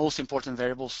the most important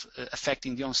variables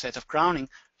affecting the onset of crowning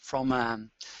from a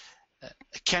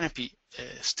canopy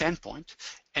standpoint.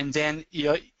 And then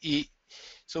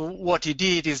so what he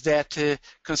did is that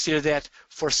consider that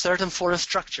for a certain forest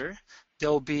structure,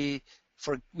 there will be,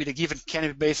 with a given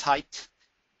canopy base height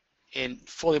and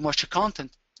foliar moisture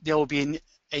content, there will be an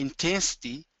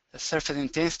intensity, a surface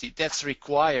intensity that's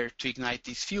required to ignite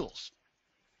these fuels.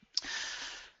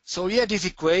 So he had this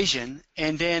equation,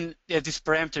 and then there's this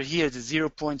parameter here, the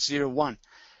 0.01.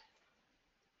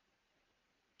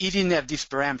 He didn't have this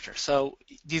parameter, so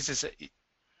this is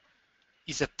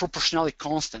a proportionality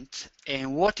constant.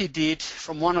 And what he did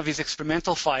from one of his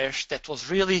experimental fires that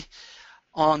was really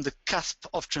on the cusp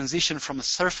of transition from a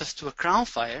surface to a crown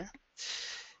fire,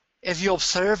 as you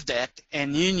observed that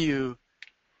and you knew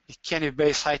the canopy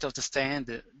base height of the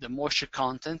stand, the moisture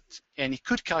content, and he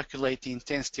could calculate the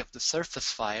intensity of the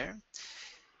surface fire,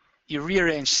 he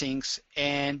rearranged things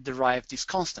and derived this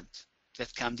constant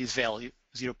that comes this value,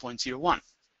 0.01.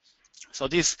 So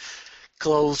this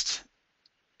closed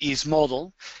his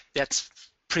model that's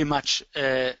pretty much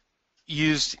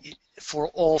used for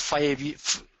all fire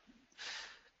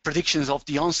predictions of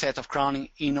the onset of crowning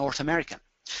in North America.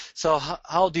 So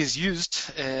how this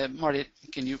used, Marty,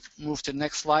 can you move to the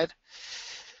next slide?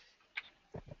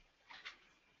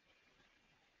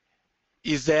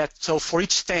 Is that, so for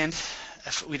each stand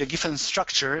with a given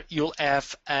structure, you'll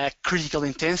have a critical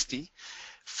intensity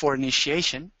for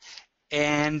initiation.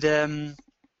 And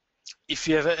if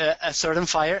you have a certain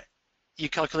fire, you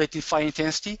calculate the fire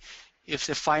intensity. If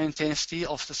the fire intensity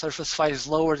of the surface fire is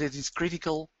lower than its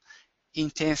critical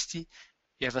intensity,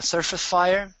 you have a surface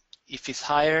fire. If it's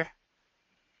higher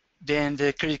than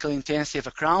the critical intensity of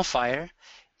a crown fire,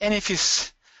 and if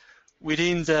it's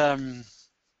within the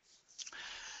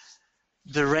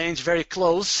range very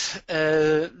close,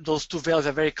 those two values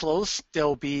are very close, there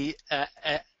will be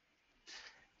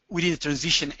within the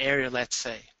transition area, let's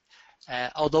say.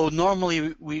 Although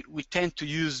normally we tend to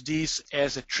use this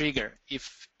as a trigger.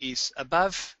 If it's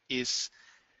above, is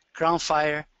crown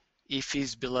fire. If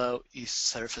it's below, is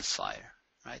surface fire,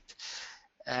 right?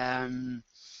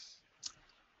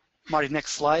 Marty,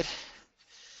 next slide.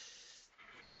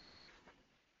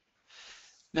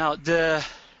 Now, this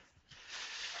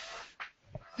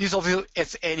overview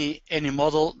as any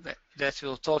model that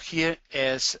we'll talk here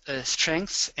as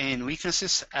strengths and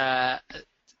weaknesses.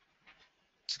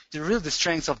 The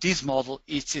strength of this model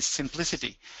is its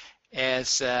simplicity,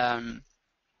 as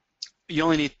you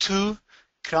only need two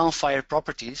crown fire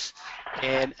properties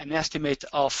and an estimate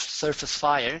of surface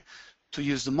fire to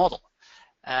use the model.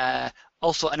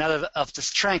 Also, another of the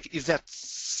strength is that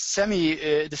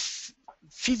the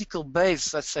physical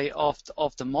base, let's say, of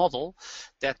the model,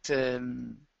 that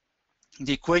the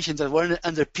equations that were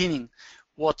underpinning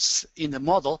what's in the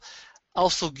model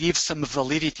also gives some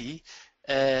validity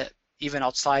even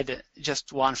outside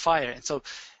just one fire. And so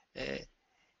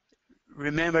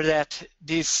remember that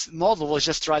this model was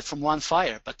just derived from one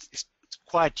fire, but it's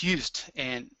quite used,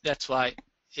 and that's why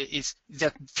it's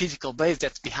that physical base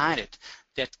that's behind it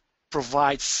that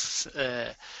provides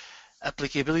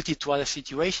applicability to other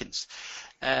situations.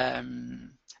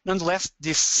 Nonetheless,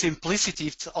 this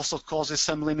simplicity also causes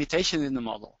some limitation in the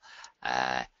model.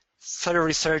 Further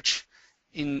research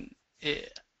in the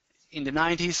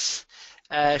 90s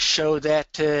showed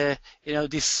that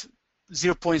this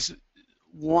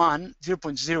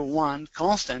 0.01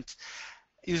 constant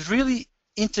really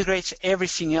integrates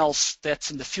everything else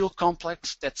that's in the fuel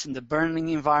complex, that's in the burning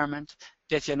environment,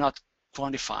 that you're not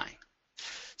quantifying.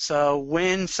 So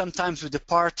when sometimes we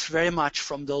depart very much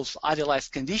from those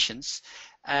idealized conditions,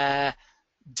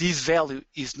 this value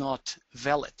is not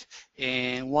valid.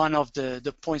 And one of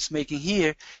the points making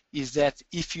here is that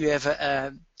if you have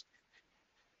a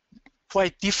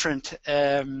quite different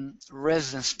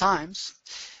residence times,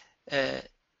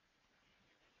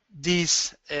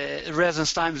 these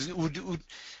residence times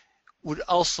would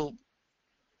also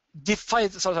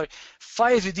five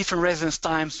different residence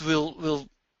times will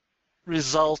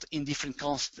result in different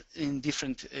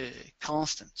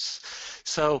constants.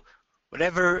 So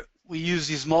whatever we use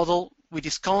this model with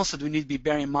this constant, we need to be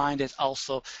bearing in mind that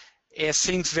also as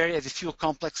things vary, as the fuel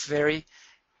complex vary,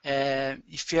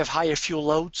 if you have higher fuel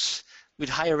loads with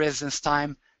higher residence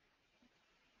time,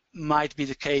 might be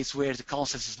the case where the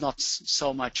constant is not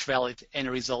so much valid and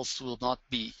the results will not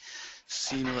be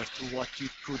similar to what you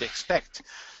could expect.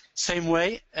 Same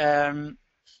way,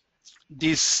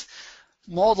 this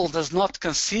model does not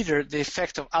consider the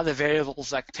effect of other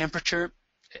variables like temperature,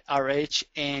 RH,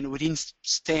 and within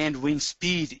stand wind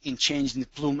speed in changing the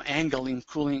plume angle in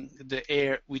cooling the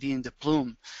air within the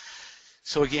plume.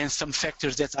 So again, some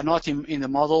factors that are not in the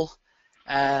model,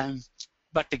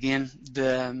 but again,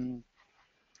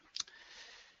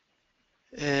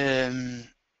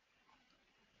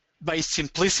 by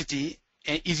simplicity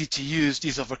and easy to use,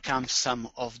 this overcomes some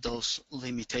of those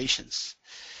limitations.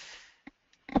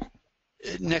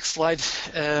 Next slide,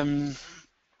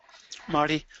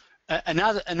 Marty.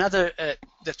 Another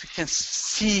that we can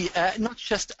see, not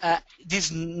just, this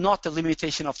is not a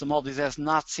limitation of the model, this has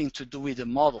nothing to do with the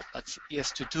model, but it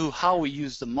has to do how we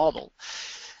use the model.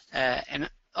 And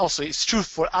also it's true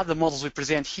for other models we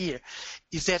present here,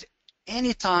 is that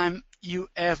anytime you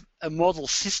have a model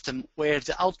system where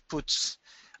the outputs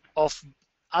of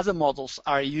other models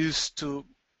are used to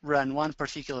run one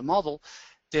particular model,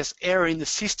 there's error in the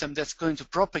system that's going to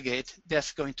propagate,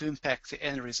 that's going to impact the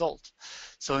end result.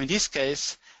 So in this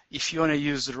case, if you want to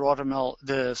use the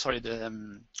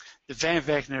Van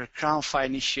Wagner crown fire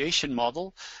initiation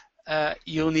model,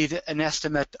 you'll need an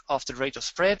estimate of the rate of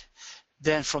spread.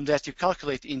 Then from that you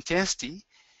calculate the intensity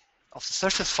of the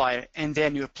surface fire, and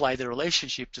then you apply the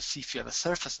relationship to see if you have a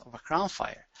surface of a crown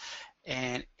fire.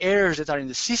 And errors that are in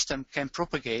the system can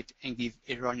propagate and give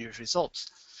erroneous results.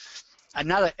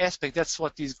 Another aspect, that's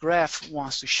what this graph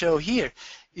wants to show here,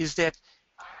 is that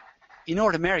in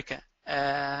North America,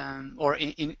 or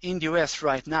in the US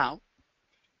right now,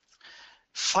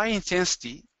 fire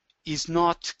intensity is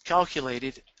not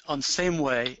calculated on the same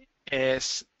way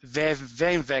as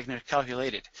Van Wagner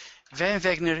calculated. Van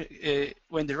Wagner,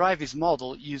 when derived his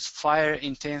model, used fire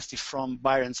intensity from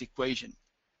Byron's equation,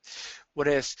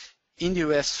 whereas in the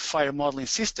US fire modeling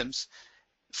systems,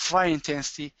 fire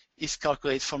intensity is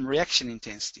calculated from reaction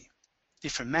intensity,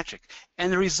 different metric,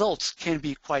 and the results can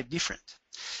be quite different.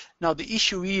 Now the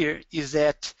issue here is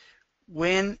that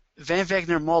when Van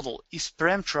Wagner model is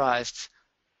parameterized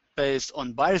based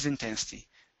on Byron's intensity,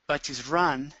 but is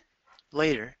run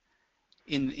later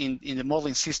in the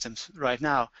modeling systems right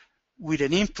now with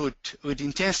an input with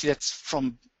intensity that's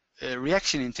from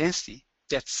reaction intensity,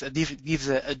 that's gives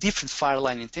a different fire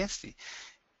line intensity,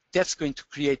 that's going to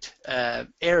create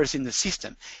errors in the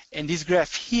system. And this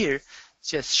graph here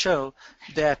just show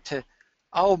that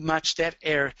how much that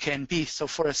error can be. So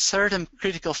for a certain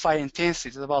critical fire intensity,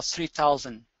 it's about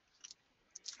 3,000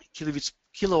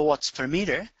 kilowatts per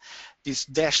meter, this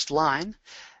dashed line,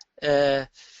 the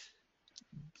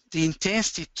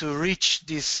intensity to reach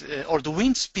this, or the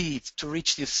wind speed to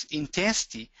reach this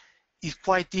intensity is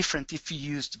quite different if you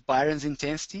used Byron's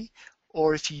intensity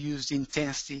or if you use the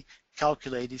intensity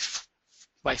calculated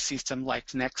by system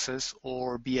like Nexus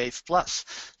or BA+.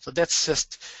 So that's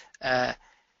just an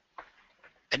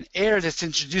error that's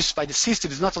introduced by the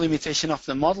system. It's not a limitation of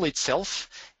the model itself,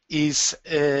 is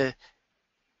the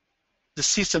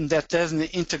system that doesn't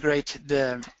integrate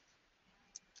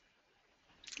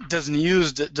doesn't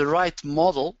use the right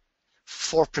model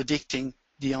for predicting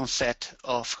the onset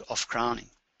of crowning.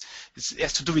 It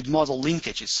has to do with model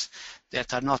linkages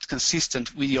that are not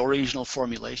consistent with the original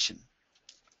formulation.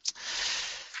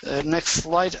 Next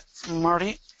slide,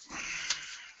 Marty.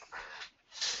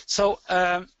 So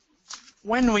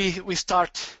when we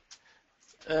start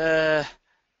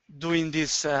doing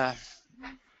this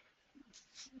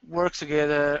work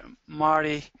together,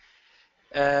 Marty,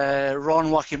 Ron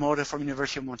Wakimoto from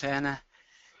University of Montana,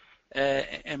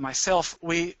 and myself,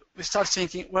 we start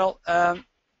thinking, well,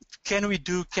 can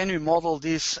we model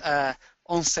this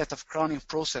onset of crowning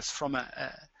process from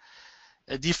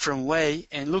a different way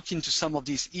and look into some of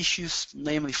these issues,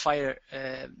 namely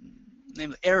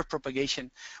namely error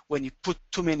propagation when you put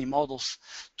too many models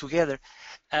together.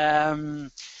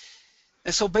 And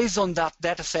so based on that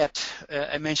data set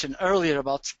I mentioned earlier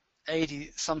about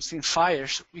 80-something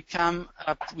fires, we come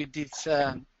up with this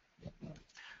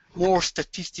more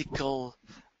statistical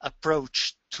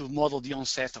approach to model the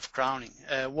onset of crowning.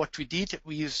 What we did,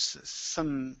 we used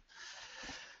some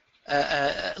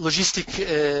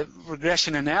logistic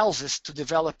regression analysis to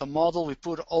develop a model. We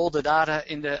put all the data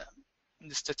in the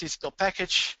statistical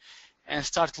package and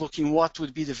start looking what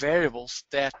would be the variables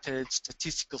that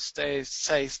statistical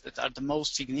says that are the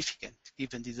most significant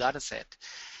given this data set.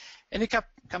 And we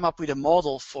come up with a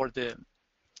model for the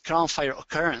crown fire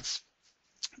occurrence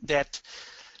that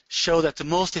show that the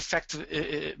most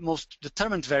effective, most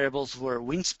determined variables were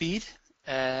wind speed,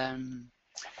 the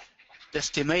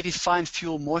estimated fine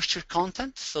fuel moisture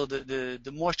content, so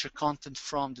the moisture content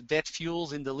from the dead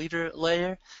fuels in the leader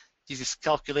layer. This is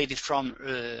calculated from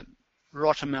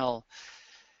Rotemel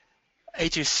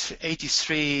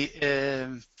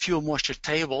 83 fuel moisture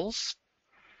tables.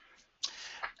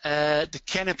 The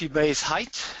canopy base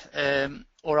height,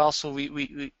 or also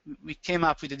we came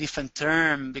up with a different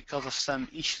term because of some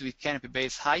issues with canopy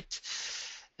base height.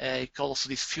 It calls also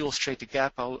this fuel strata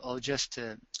gap. I'll just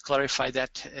clarify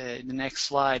that in the next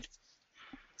slide.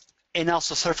 And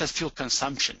also surface fuel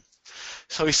consumption.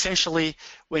 So essentially,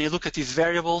 when you look at these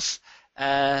variables,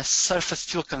 surface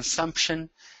fuel consumption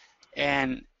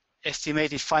and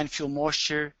estimated fine fuel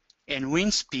moisture and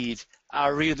wind speed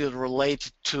are really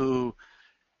related to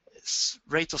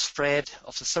rate of spread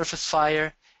of the surface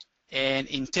fire and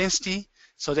intensity,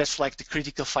 so that's like the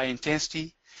critical fire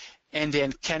intensity, and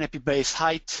then canopy base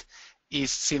height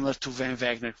is similar to Van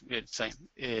Wagner same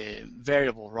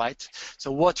variable, right?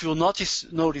 So what you'll notice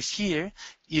here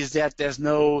is that there's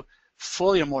no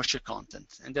foliar moisture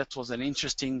content, and that was an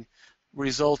interesting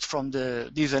result from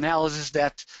this analysis,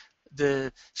 that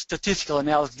the statistical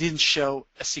analysis didn't show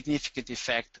a significant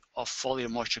effect of foliar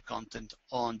moisture content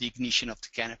on the ignition of the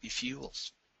canopy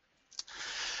fuels.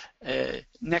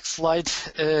 Next slide,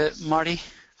 Marty,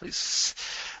 please.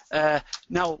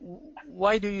 Now,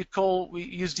 why do we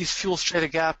use this fuel strata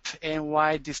gap, and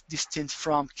why this distinct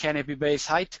from canopy base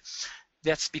height?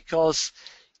 That's because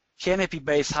canopy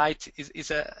base height is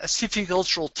a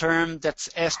silvicultural term that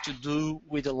has to do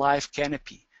with the live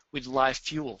canopy, with live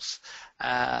fuels.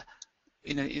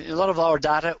 In a lot of our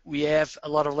data, we have a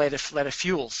lot of later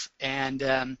fuels, and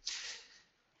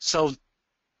so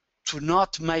to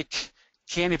not make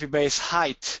canopy base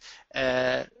height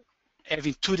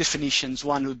having two definitions,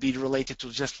 one would be related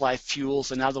to just live fuels,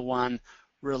 another one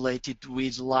related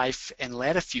with live and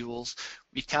later fuels,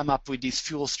 we come up with this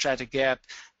fuel strata gap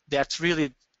that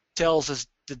really tells us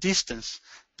the distance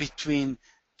between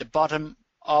the bottom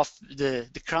of the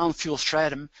crown fuel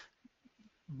stratum,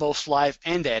 both live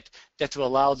and dead, that will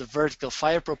allow the vertical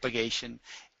fire propagation,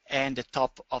 and the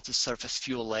top of the surface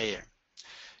fuel layer.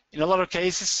 In a lot of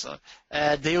cases,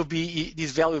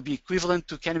 this value will be equivalent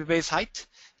to canopy base height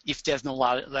if there's no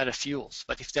ladder fuels.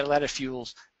 But if there are ladder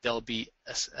fuels, there will be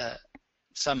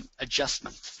some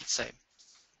adjustment, let's say.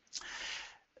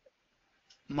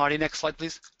 Marty, next slide,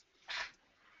 please.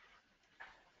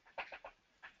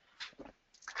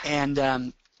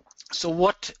 And so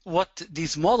what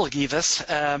this model gives us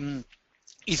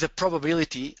is a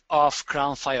probability of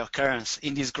crown fire occurrence.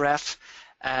 In this graph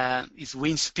is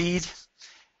wind speed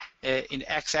in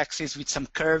x-axis with some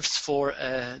curves for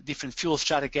different fuel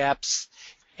strata gaps,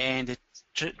 and the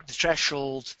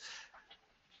threshold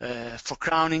for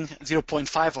crowning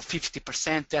 0.5 or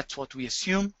 50%. That's what we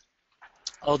assume.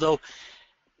 Although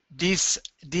this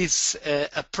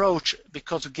approach,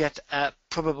 because we get a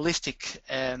probabilistic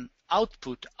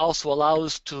output, also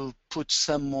allows to put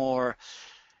some more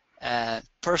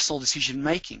personal decision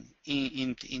making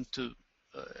into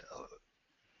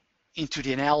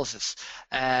the analysis.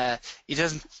 It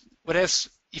doesn't. Whereas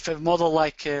if a model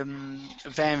like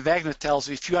Van Wagner tells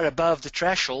you if you are above the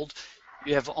threshold,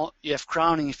 you have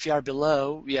crowning. If you are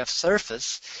below, you have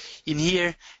surface. In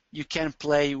here, you can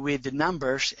play with the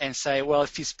numbers and say, well,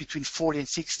 if it's between 40 and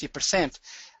 60%,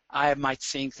 I might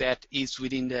think that is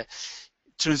within the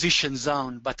transition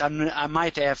zone, but I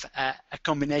might have a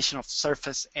combination of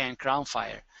surface and crown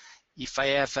fire. If I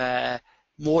have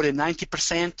more than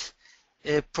 90%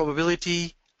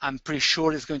 probability, I'm pretty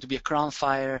sure it's going to be a crown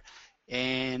fire,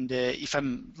 and if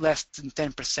I'm less than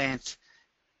 10%,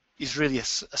 it's really a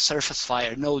surface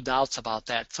fire, no doubts about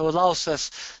that. So it allows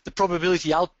us, the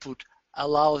probability output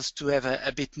allows us to have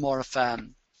a bit more of a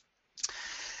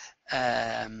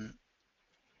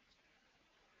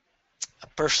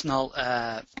personal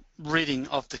reading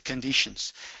of the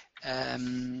conditions.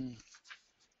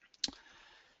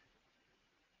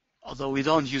 Although we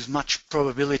don't use much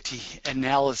probability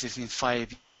analysis in fire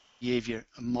behavior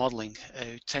modeling.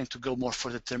 We tend to go more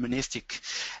for deterministic.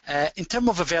 In terms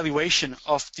of evaluation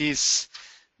of this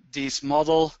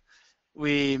model,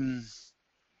 we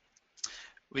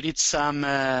did some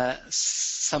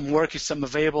work with some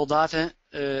available data.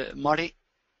 Marty,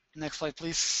 next slide,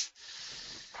 please.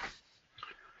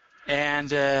 And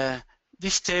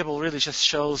this table really just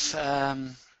shows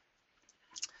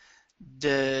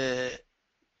the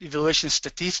evaluation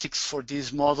statistics for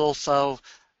this model. So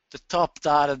the top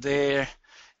data there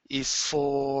is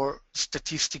for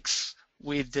statistics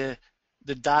with the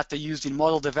data used in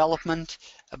model development.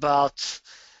 About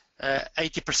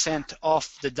 80% of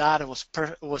the data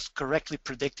was correctly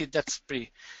predicted. That's a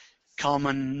pretty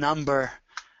common number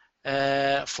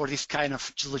for this kind of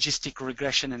logistic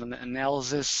regression and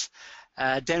analysis.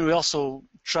 Then we also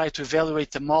try to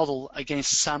evaluate the model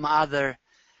against some other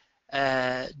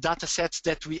data sets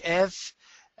that we have,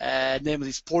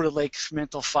 namely Porter Lake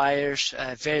experimental fires,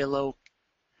 very low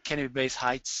canopy base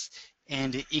heights,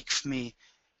 and the ICFMI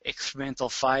experimental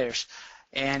fires.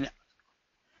 And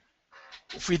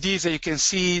with these, you can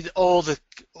see all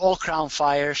crown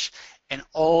fires and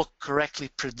all correctly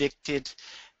predicted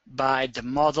by the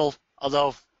model.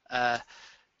 Although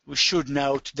we should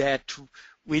note that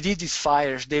we did these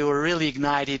fires, they were really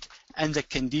ignited under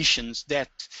conditions that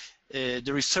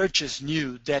the researchers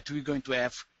knew that we're going to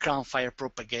have crown fire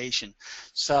propagation.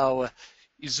 So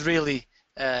it's really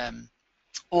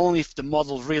only if the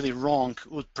model really wrong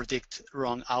would predict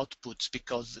wrong outputs,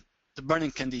 because the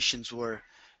burning conditions were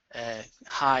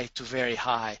high to very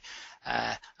high.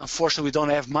 Unfortunately, we don't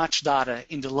have much data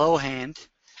in the lower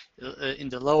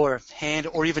hand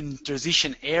or even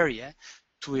transition area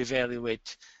to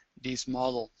evaluate this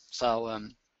model. So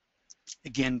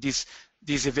again, this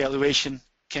evaluation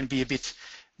can be a bit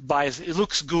biased. It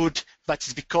looks good, but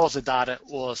it's because the data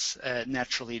was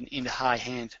naturally in the high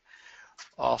hand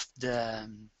of the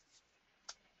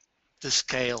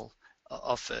scale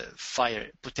of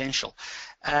fire potential.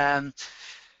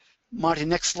 Marty,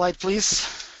 next slide, please.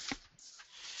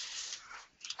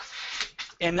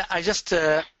 And I just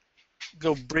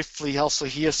go briefly also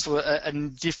here. So a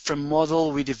different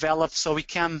model we developed. So we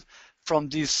come from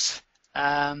this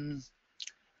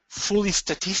fully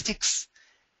statistics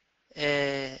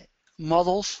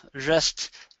models, just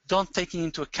don't taking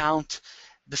into account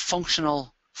the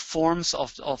functional forms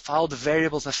of how the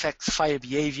variables affect fire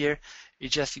behavior.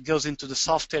 It goes into the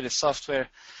software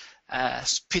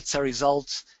spits a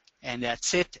result, and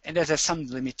that's it. And there's some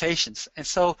limitations. And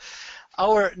so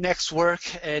our next work,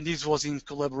 and this was in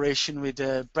collaboration with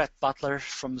Brett Butler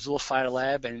from Zula Fire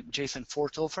Lab and Jason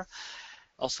Forthofer,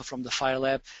 also from the Fire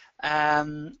Lab.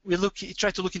 We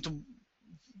try to look into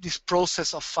this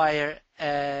process of fire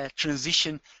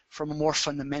transition from a more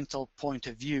fundamental point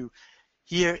of view.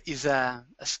 Here is a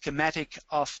schematic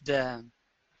of a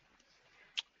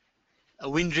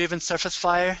wind-driven surface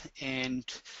fire, and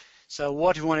so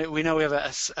what we know we have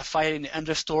a fire in the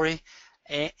understory,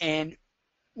 and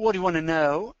what you want to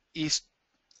know is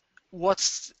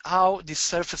how this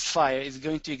surface fire is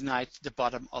going to ignite the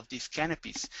bottom of these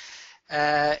canopies.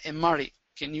 And Marty,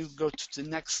 can you go to the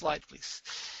next slide, please?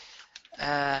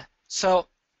 So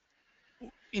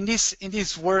in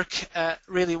this work,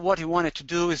 really what we wanted to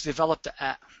do is develop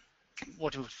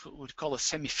what we would call a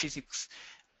semi-physics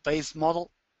based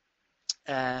model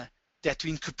that we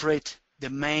incorporate the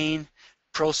main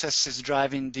processes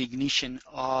driving the ignition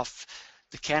of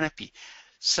the canopy.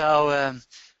 So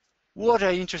what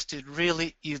I'm interested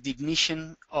really is the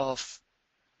ignition of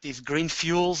these green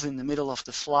fuels in the middle of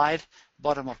the slide,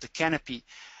 bottom of the canopy,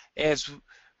 as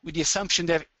with the assumption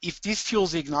that if these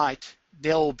fuels ignite,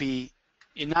 there will be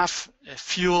enough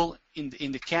fuel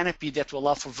in the canopy that will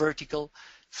allow for vertical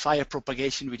fire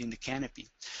propagation within the canopy.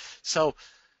 So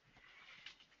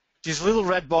this little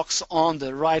red box on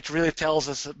the right really tells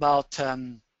us about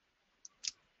the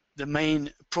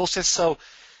main process. So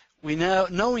we know,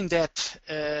 knowing that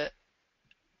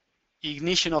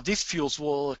ignition of these fuels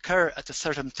will occur at a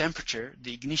certain temperature,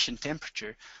 the ignition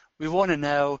temperature, we want to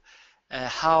know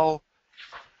how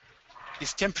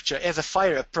this temperature, as a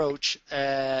fire approach,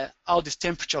 how this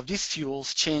temperature of these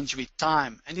fuels change with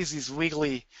time. And this is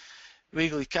wiggly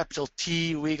capital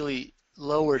T, wiggly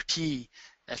lower t,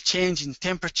 a change in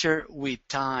temperature with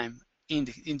time in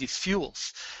these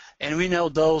fuels. And we know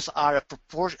those are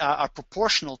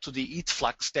proportional to the heat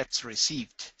flux that's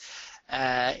received.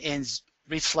 And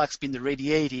heat flux being the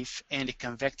radiative and the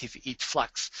convective heat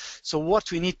flux. So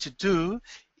what we need to do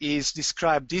is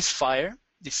describe this fire,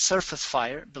 this surface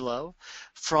fire below,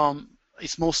 from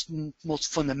its most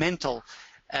fundamental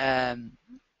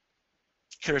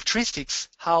characteristics,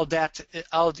 how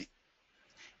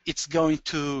it's going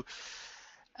to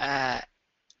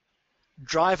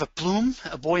drive a plume,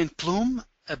 a buoyant plume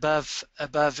above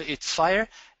its fire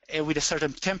with a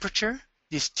certain temperature,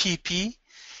 this TP,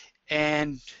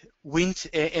 and wind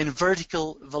and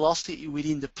vertical velocity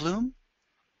within the plume,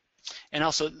 and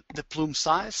also the plume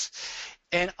size.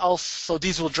 And also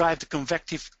this will drive the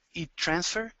convective heat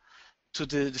transfer to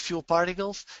the fuel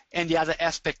particles. And the other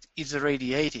aspect is the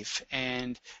radiative.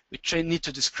 And we need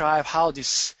to describe how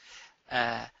this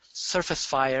surface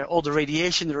fire, all the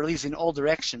radiation released in all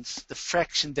directions, the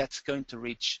fraction that's going to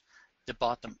reach the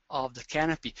bottom of the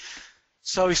canopy.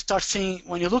 So you start seeing,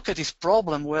 when you look at this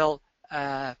problem, well,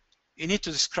 you need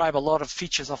to describe a lot of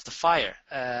features of the fire.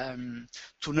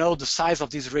 To know the size of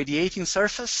this radiating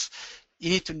surface, you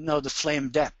need to know the flame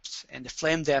depth, and the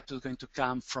flame depth is going to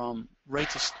come from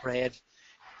rate of spread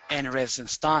and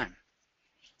residence time.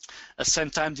 At the same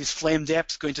time, this flame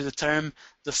depth is going to determine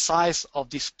the size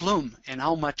of this plume and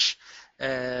how much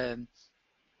time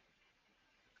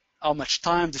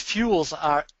the fuels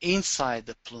are inside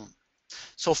the plume.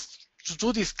 So to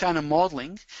do this kind of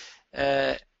modeling,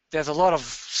 there's a lot of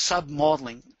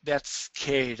sub-modeling that's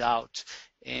carried out.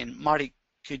 And Marty,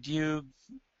 could you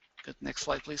go to the next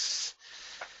slide, please?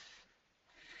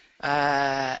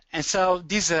 And so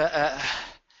this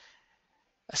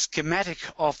a schematic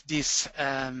of this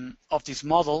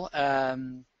model,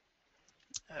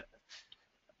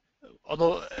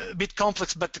 although a bit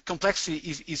complex, but the complexity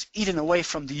is eaten away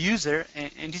from the user,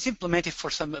 and is implemented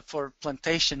for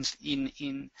plantations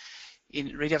in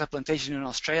radiata plantation in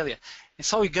Australia. And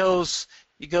so it goes.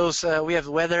 We have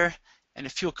weather and a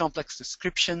few complex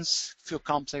descriptions. Few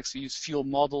complex, we use fuel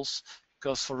models.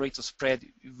 Goes for rate of spread,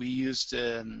 we used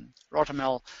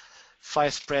Rotamel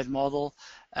fire spread model.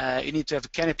 You need to have a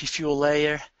canopy fuel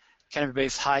layer, canopy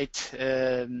base height,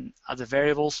 other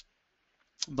variables,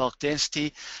 bulk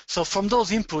density. So from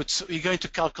those inputs, we're going to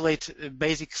calculate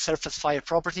basic surface fire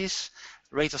properties,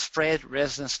 rate of spread,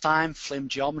 residence time, flame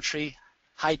geometry,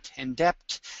 height and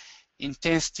depth,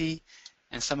 intensity,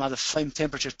 and some other flame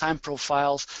temperature time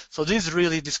profiles. So this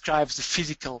really describes the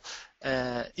physical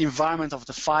environment of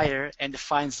the fire and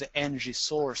defines the energy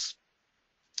source.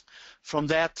 From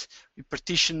that, we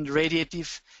partition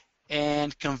radiative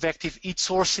and convective heat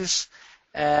sources.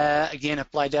 Again,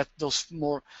 apply those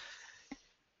more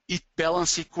heat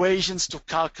balance equations to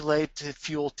calculate the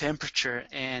fuel temperature,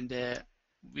 and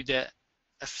with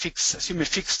assume a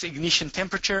fixed ignition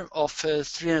temperature of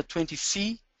 320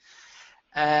 C.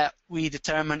 We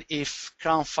determine if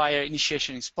crown fire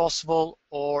initiation is possible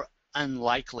or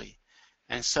unlikely.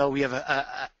 And so we have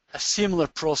a similar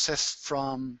process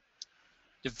from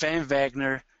the Van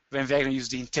Wagner. Van Wagner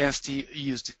used the intensity,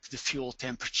 used the fuel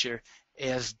temperature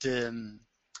as the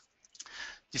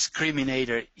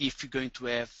discriminator if you're going to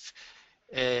have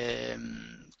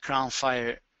crown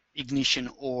fire ignition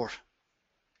or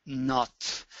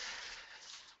not.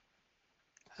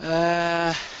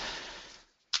 I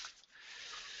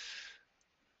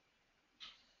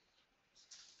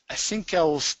think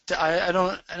I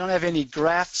don't have any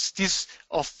graphs.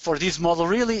 For this model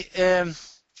really.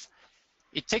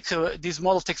 This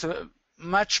model takes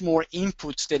much more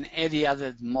inputs than any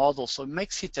other model, so it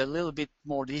makes it a little bit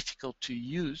more difficult to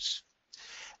use.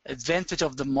 Advantage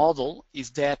of the model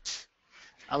is that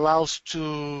allows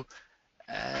to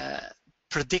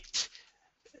predict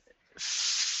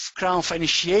crown fire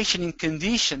initiation in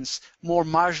conditions, more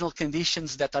marginal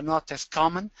conditions that are not as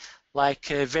common, like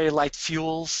very light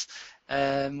fuels,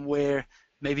 where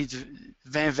maybe the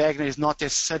Van Wagner is not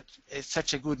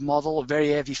such a good model of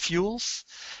very heavy fuels.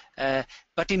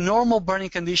 But in normal burning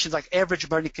conditions, like average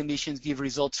burning conditions, give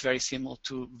results very similar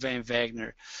to Van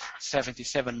Wagner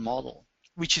 77 model,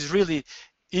 which is really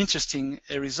interesting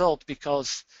result,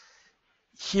 because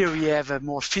here we have a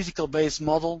more physical-based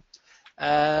model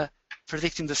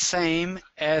predicting the same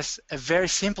as a very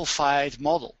simplified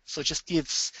model. So it just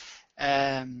gives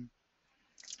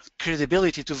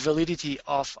credibility to validity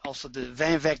of also the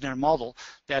Van Wagner model,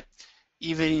 that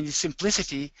even in the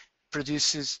simplicity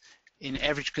produces in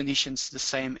average conditions the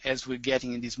same as we're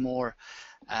getting in this more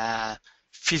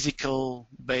physical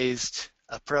based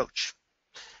approach.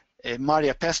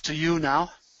 Marty, I pass to you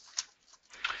now.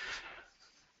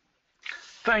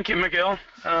 Thank you, Miguel.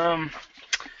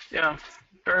 Yeah,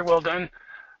 very well done.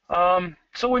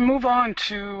 So we move on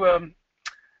to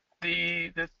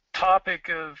the topic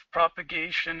of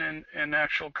propagation and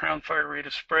actual crown fire rate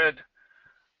of spread.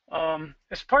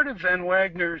 As part of Van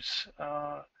Wagner's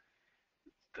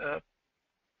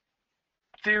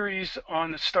theories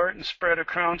on the start and spread of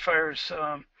crown fires,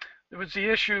 there was the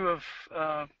issue of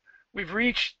we've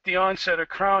reached the onset of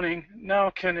crowning. Now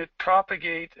can it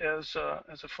propagate as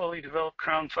a fully developed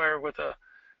crown fire with a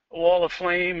wall of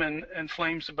flame and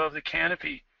flames above the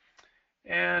canopy?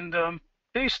 And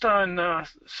based on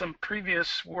some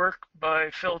previous work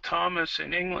by Phil Thomas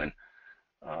in England,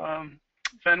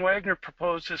 Van Wagner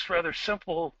proposed this rather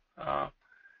simple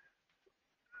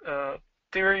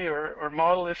theory or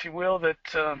model, if you will,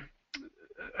 that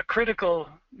a critical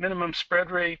minimum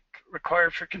spread rate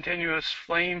required for continuous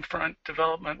flame front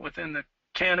development within the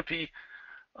canopy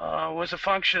was a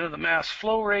function of the mass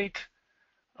flow rate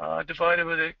divided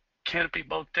by the canopy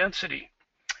bulk density.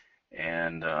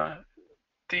 And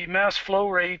the mass flow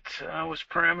rate was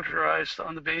parameterized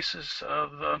on the basis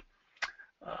of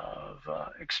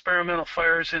experimental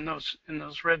fires in those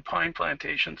red pine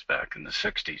plantations back in the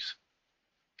 60s.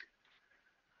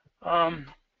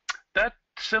 That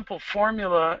simple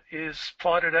formula is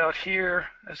plotted out here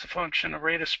as a function of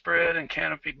rate of spread and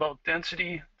canopy bulk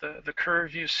density, the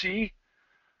curve you see.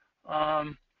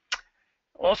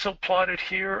 Also plotted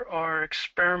here are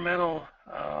experimental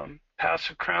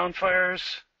passive crown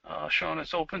fires shown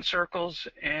as open circles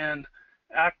and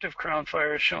active crown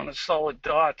fires shown as solid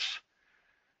dots.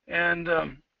 And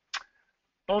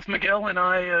both Miguel and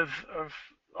I have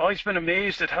always been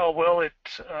amazed at how well it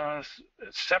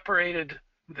separated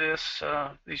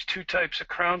these two types of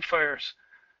crown fires,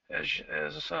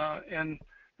 and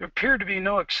there appear to be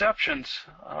no exceptions.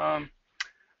 A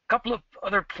couple of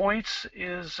other points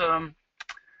is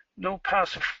no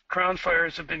passive crown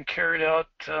fires have been carried out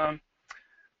or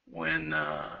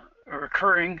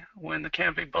occurring when the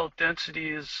canopy bulk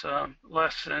density is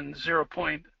less than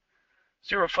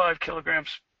 0.05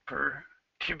 kilograms per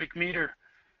cubic meter.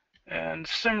 And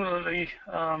similarly,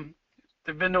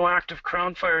 there have been no active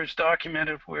crown fires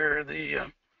documented where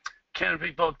the canopy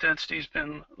bulk density has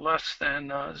been less than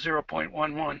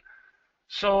 0.11.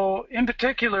 So in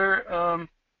particular,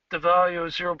 the value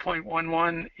of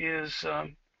 0.11 is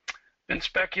been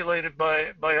speculated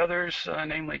by others,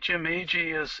 namely Jim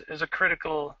Agee, as a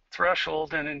critical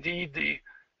threshold, and indeed the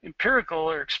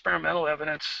empirical or experimental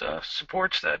evidence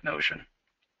supports that notion.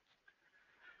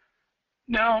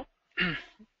 Now,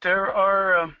 there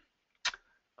are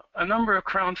a number of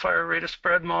crown fire rate of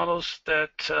spread models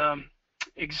that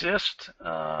exist.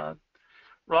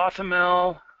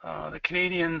 Rothamel, the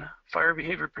Canadian Fire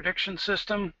Behavior Prediction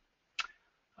System,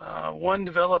 one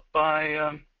developed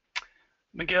by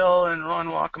Miguel and Ron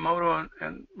Wakamoto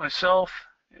and myself,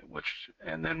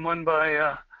 and then one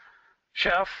by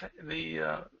Chef in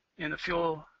the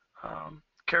fuel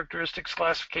characteristics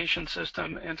classification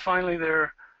system, and finally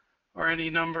there are any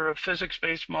number of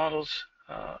physics-based models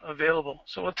available.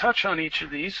 So we'll touch on each of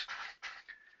these.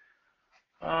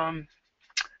 The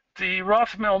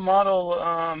Rothamel model,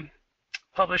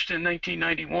 published in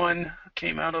 1991,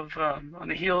 came out of on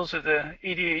the heels of the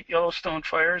 '88 Yellowstone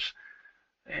fires.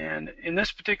 And in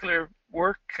this particular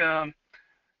work,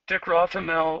 Dick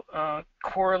Rothamel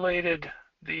correlated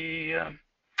the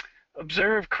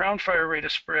observed crown fire rate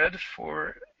of spread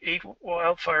for 8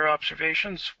 wildfire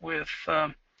observations with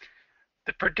the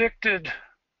predicted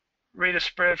rate of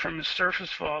spread from his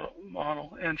surface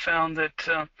model, and found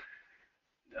that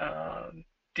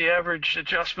the average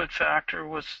adjustment factor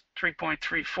was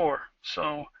 3.34.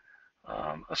 So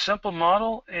a simple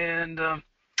model, and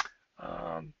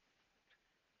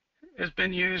has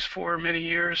been used for many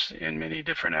years in many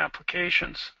different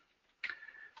applications.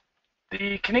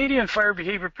 The Canadian Fire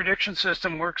Behavior Prediction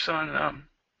System works on a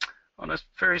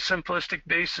very simplistic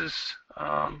basis.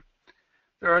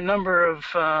 There are a number of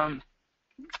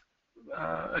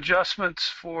adjustments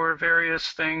for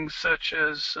various things, such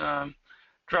as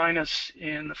dryness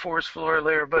in the forest floor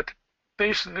layer, but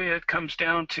basically it comes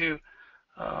down to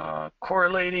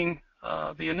correlating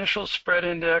the initial spread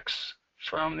index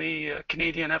from the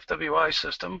Canadian FWI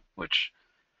system, which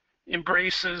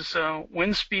embraces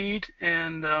wind speed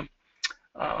and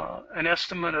an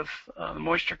estimate of the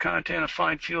moisture content of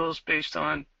fine fuels based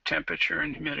on temperature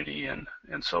and humidity and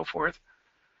so forth.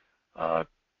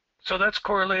 So that's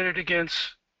correlated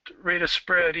against rate of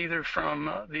spread either from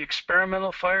the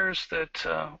experimental fires that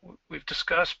we've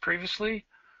discussed previously,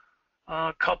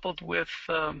 coupled with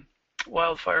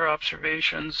wildfire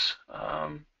observations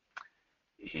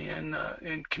in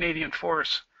Canadian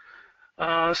forests.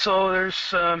 So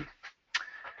there's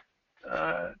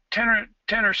 10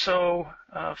 or so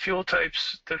fuel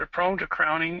types that are prone to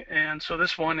crowning, and so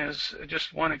this one is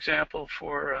just one example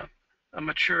for a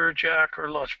mature jack or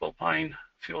lodgepole pine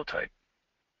fuel type.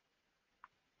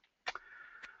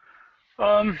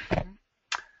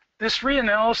 This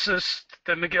reanalysis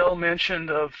that Miguel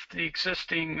mentioned of the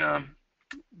existing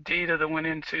data that went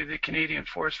into the Canadian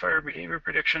Forest Fire Behavior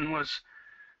Prediction was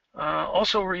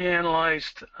also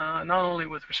reanalyzed not only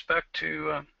with respect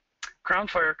to crown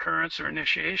fire occurrence or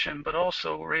initiation, but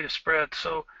also rate of spread.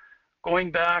 So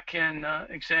going back and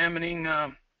examining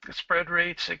the spread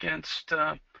rates against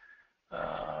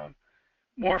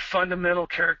more fundamental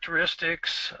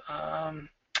characteristics,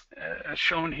 as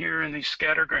shown here in these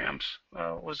scattergrams,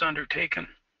 was undertaken.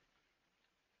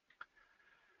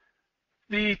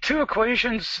 The two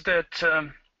equations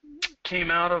that came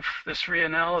out of this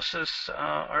reanalysis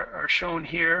are shown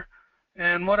here,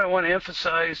 and what I want to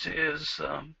emphasize is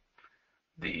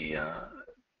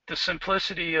the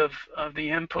simplicity of the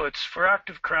inputs for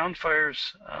active crown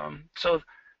fires. So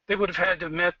they would have had to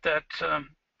have met that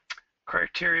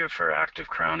criteria for active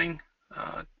crowning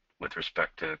with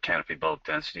respect to canopy bulk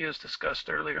density, as discussed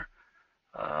earlier.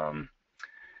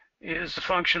 Is the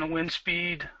function of wind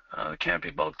speed, canopy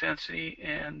bulk density,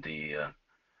 and the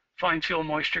fine fuel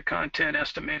moisture content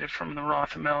estimated from the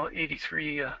Rothamel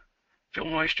 83 fuel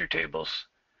moisture tables.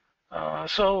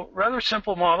 So rather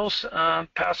simple models.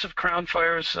 Passive crown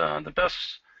fires, the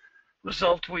best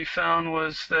result we found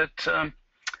was that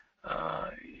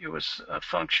it was a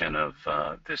function of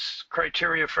this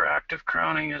criteria for active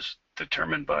crowning is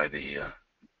determined by the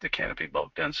canopy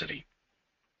bulk density.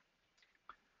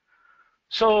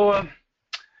 So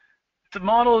the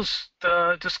models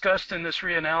discussed in this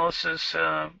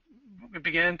reanalysis, we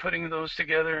began putting those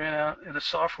together in a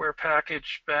software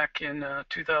package back in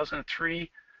 2003.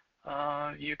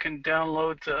 You can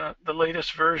download the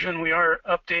latest version. We are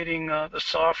updating the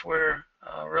software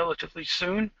relatively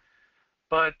soon,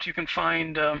 but you can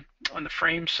find on the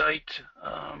frame site,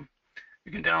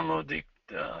 you can download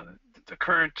the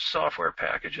current software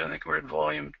package. I think we're at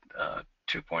volume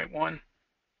 2.1.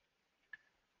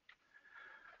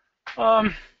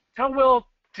 How well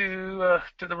do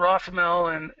the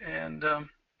Rothamel and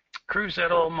Cruz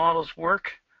et al. Models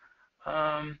work?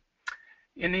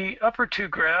 In the upper two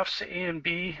graphs, A and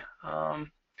B,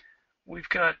 we've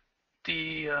got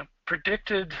the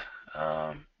predicted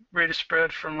rate of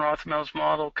spread from Rothamel's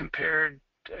model compared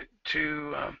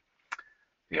to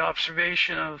the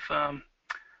observation of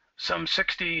some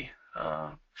 60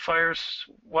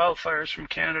 wildfires from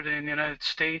Canada and the United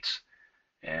States.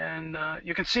 And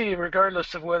you can see,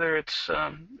 regardless of whether it's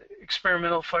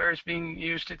experimental fires being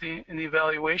used in the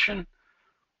evaluation,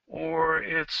 or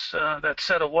it's that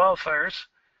set of wildfires,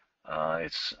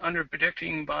 it's under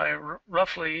predicting by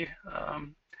roughly,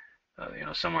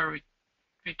 somewhere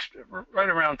right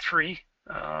around 3,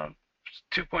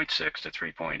 2.6 to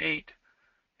 3.8,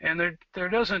 and there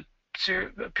doesn't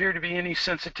appear to be any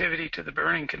sensitivity to the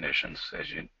burning conditions,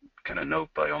 as you kind of note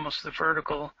by almost the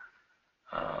vertical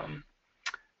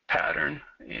pattern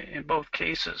in both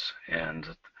cases, and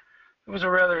it was a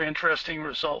rather interesting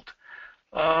result.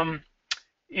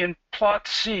 In plot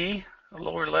C, the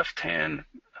lower left-hand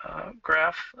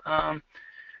graph,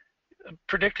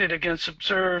 predicted against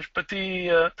observed, but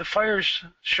the fires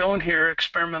shown here,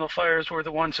 experimental fires, were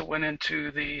the ones that went into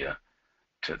the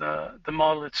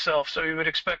model itself. So you would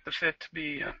expect the fit to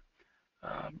be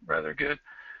rather good.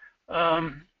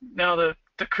 Now the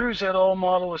Cruz et al.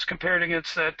 Model was compared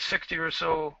against that 60 or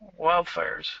so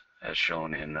wildfires, as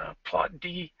shown in plot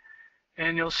D,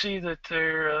 and you'll see that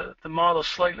the model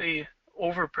slightly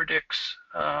over predicts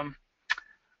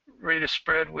rate of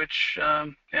spread, which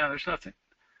there's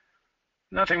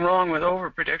nothing wrong with over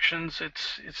predictions.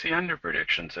 It's the under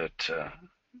predictions that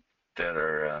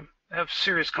have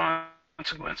serious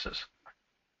consequences.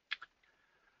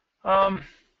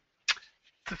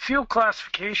 The fuel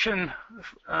classification,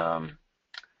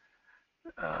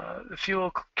 the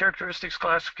fuel characteristics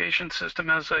classification system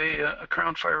has a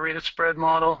crown fire rate of spread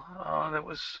model that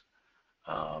was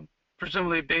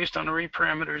presumably based on a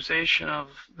reparameterization of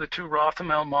the two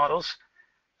Rothamel models.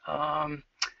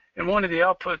 And one of the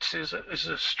outputs is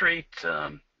a straight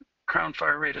crown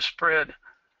fire rate of spread.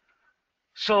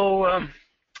 So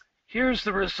here's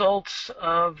the results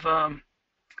of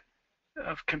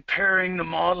comparing the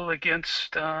model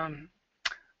against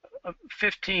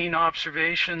 15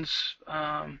 observations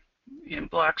in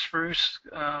black spruce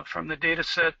from the data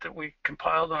set that we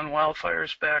compiled on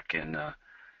wildfires back in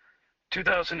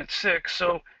 2006.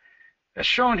 So as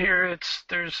shown here,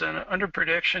 there's an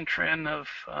underprediction trend of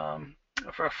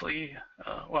roughly,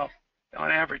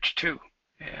 on average 2.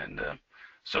 And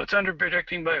so it's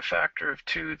underpredicting by a factor of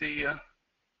 2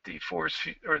 the force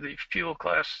or the fuel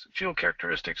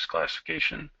characteristics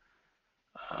classification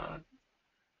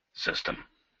system.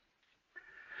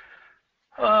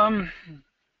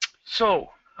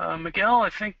 Miguel, I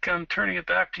think I'm turning it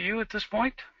back to you at this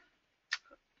point.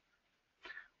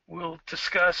 we'll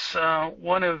discuss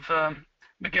one of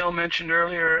Miguel mentioned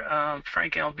earlier,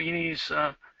 Frank Albini's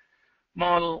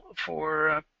model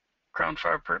for crown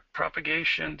fire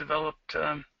propagation developed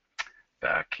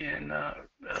back in, I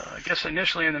guess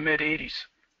initially in the mid-'80s.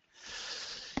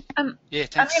 Yeah,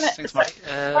 thanks, Marty.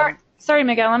 Sorry,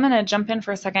 Miguel, I'm going to jump in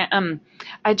for a second.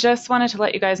 I just wanted to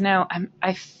let you guys know,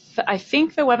 I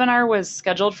think the webinar was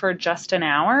scheduled for just an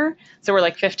hour, so we're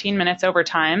like 15 minutes over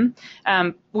time.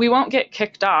 We won't get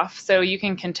kicked off, so you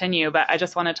can continue, but I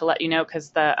just wanted to let you know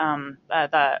because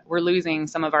we're losing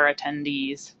some of our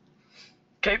attendees.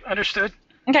 Okay, understood.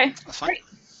 Okay. That's fine.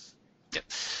 Yep.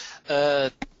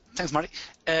 Thanks, Marty.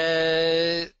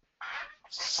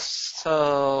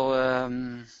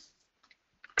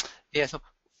 Yeah, so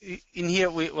in here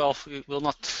we will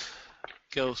not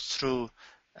go through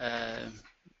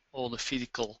all the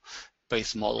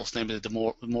physical-based models, namely the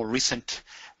more recent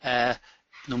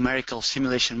numerical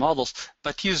simulation models,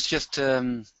 but use just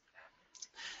talk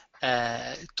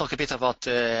a bit about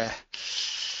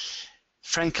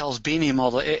Frank Albini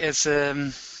model.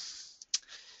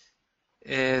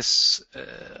 As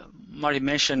Marty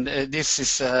mentioned, this is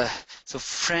so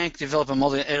Frank developed a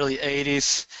model in the early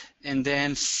 80s, and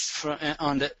then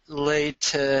on the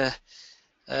late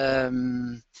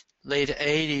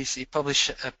 80s he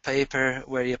published a paper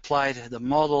where he applied the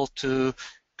model to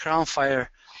crown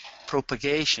fire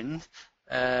propagation,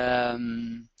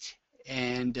 and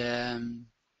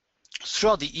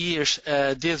throughout the years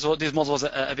this model was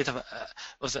a bit of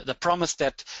the promise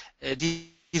that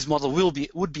this model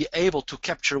would be able to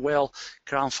capture well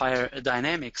crown fire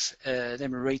dynamics, the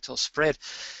rate of spread.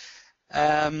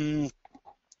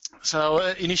 So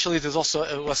initially there was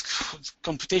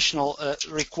computational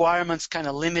requirements kind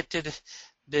of limited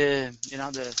the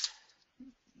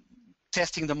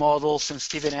testing the model,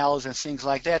 sensitivity analysis and things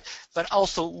like that, but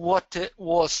also what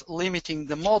was limiting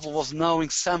the model was knowing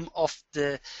some of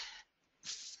the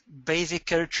basic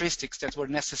characteristics that were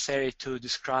necessary to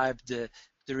describe the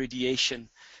radiation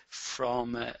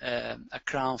from a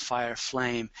crown fire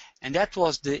flame, and that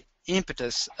was the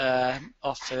impetus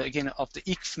of the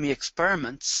ICFMI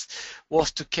experiments, was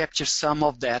to capture some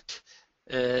of that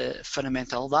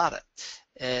fundamental data,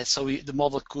 so the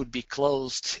model could be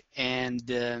closed and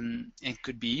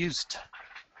could be used.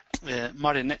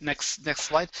 Marty, next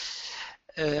slide.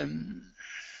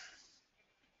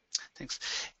 Thanks.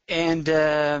 And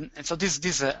so this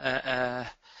is a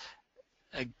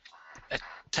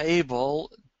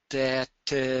table that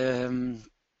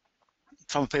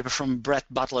from a paper from Brett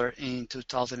Butler in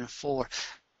 2004,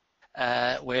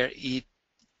 where it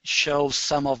shows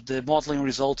some of the modeling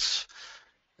results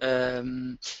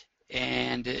and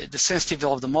the sensitivity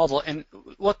of the model. And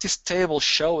what this table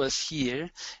shows us here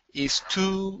is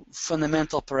two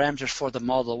fundamental parameters for the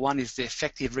model. One is the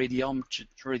effective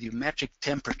radiometric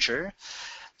temperature,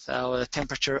 so the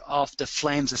temperature of the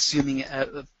flames assuming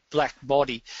a black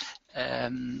body,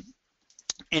 and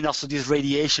also this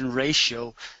radiation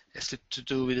ratio has to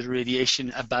do with the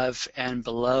radiation above and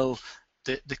below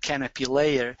the canopy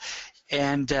layer.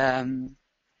 And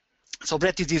so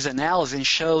Brett did this analysis and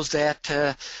shows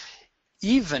that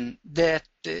even that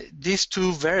these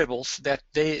two variables that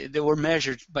they were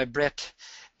measured by Brett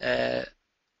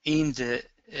in the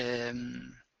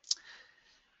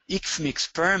ICFMI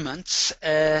experiments,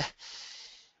 but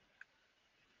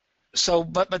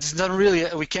it's not really,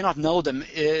 we cannot know them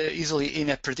easily in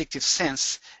a predictive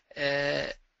sense.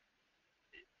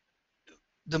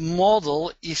 The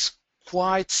model is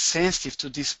quite sensitive to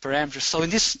these parameters. So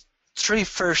in these three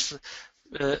first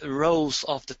rows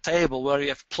of the table, where you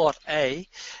have plot A,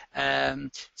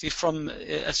 see from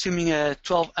assuming a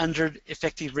 1200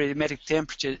 effective radiometric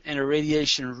temperature and a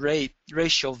radiation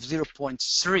ratio of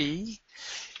 0.3,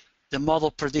 the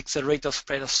model predicts a rate of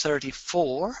spread of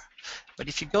 34. But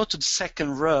if you go to the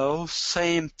second row,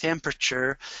 same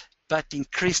temperature, but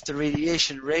increase the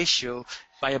radiation ratio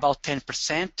by about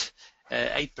 10%,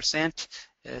 8%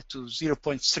 to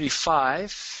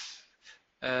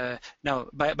 0.35. No,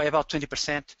 by about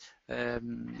 20%, a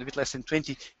bit less than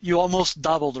 20, you almost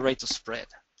double the rate of spread,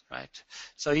 right?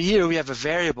 So here we have a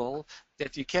variable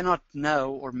that you cannot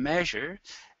know or measure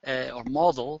or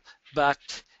model,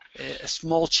 but a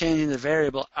small change in the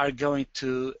variable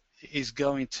is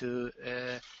going to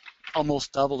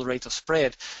almost double the rate of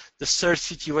spread. The third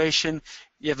situation,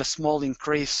 you have a small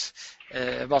increase,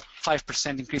 about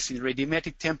 5% increase in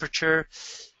radiometric temperature.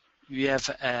 You have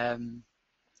a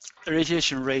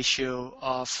radiation ratio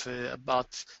of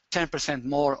about 10%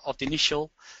 more of the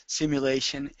initial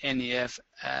simulation, and you have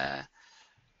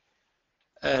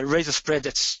a rate of spread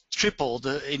that's triple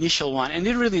the initial one. And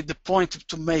really the point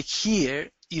to make here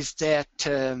is that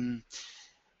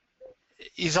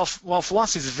of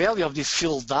once is the value of this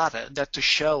field data that to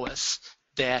show us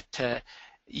that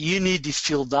you need this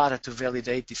field data to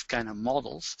validate these kind of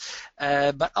models,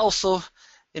 but also,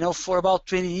 for about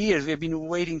 20 years we've been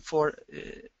waiting for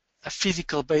a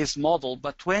physical-based model,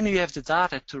 but when you have the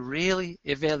data to really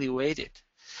evaluate it,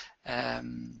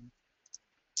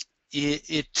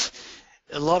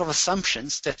 a lot of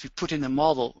assumptions that we put in the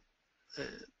model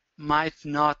might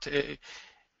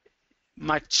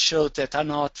show that are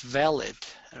not valid,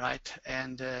 right?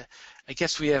 And I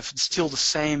guess we have still the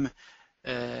same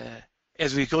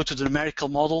as we go to the numerical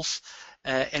models,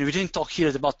 and we didn't talk here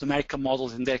about numerical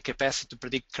models and their capacity to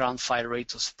predict ground fire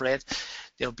rates or spread.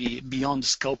 They'll be beyond the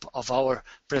scope of our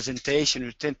presentation.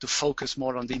 We tend to focus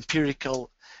more on the empirical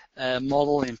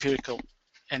model, empirical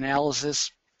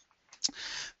analysis.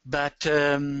 But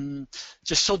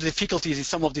just so the difficulties in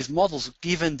some of these models,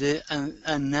 given the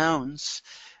unknowns,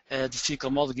 the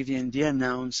physical model given the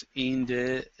unknowns in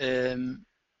the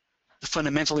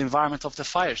fundamental environment of the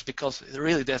fires, because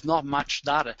really there's not much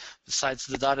data besides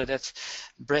the data that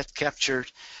Brett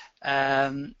captured.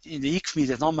 In the ICFMI,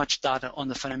 there's not much data on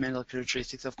the fundamental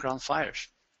characteristics of ground fires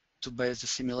to base the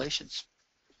simulations.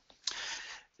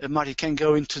 Marty, can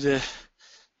go into the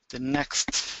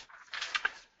next.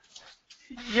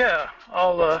 Yeah,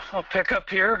 I'll pick up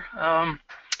here.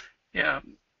 Yeah,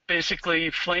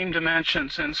 basically flame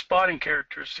dimensions and spotting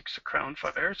characteristics of ground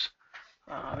fires.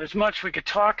 There's much we could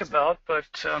talk about,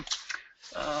 but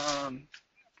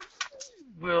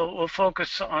we'll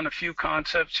focus on a few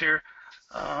concepts here.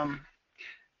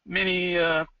 Many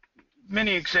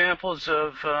examples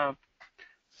of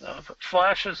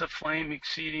flashes of flame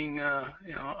exceeding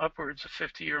upwards of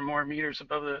 50 or more meters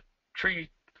above the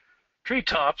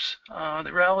treetops.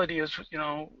 The reality is,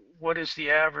 what is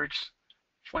the average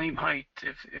flame height,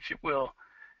 if you will,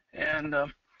 and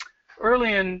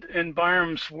early in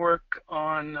Byram's work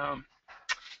on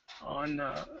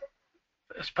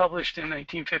as published in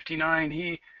 1959,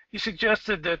 he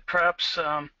suggested that perhaps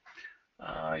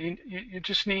you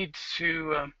just need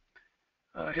to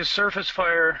his surface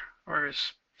fire or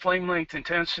his flame length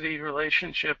intensity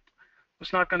relationship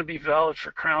was not going to be valid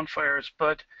for crown fires,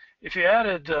 but if you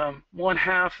added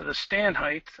 1/2 of the stand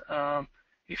height,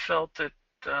 he felt that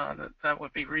that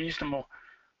would be reasonable.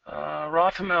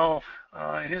 Rothamel,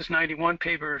 in his 91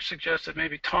 paper, suggested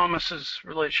maybe Thomas's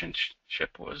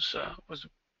relationship was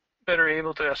better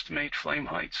able to estimate flame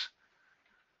heights.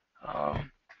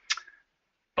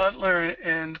 Butler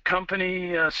and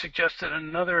company suggested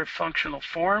another functional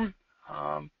form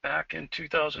back in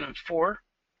 2004,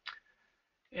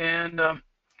 and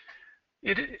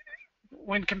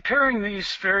when comparing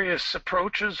these various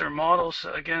approaches or models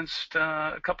against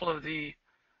a couple of the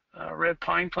red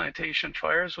pine plantation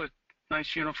fires with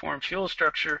nice uniform fuel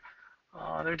structure,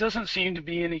 there doesn't seem to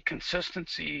be any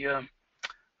consistency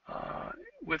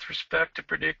with respect to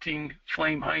predicting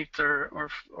flame height or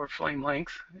flame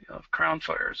length of crown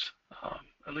fires,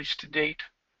 at least to date.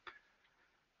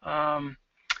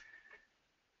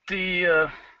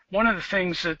 One of the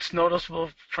things that's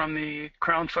noticeable from the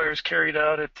crown fires carried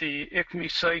out at the ICFMI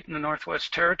site in the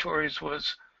Northwest Territories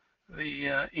was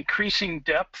the increasing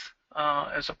depth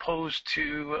as opposed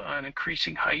to an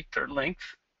increasing height or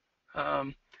length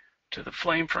to the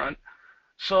flame front.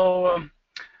 So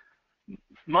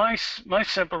my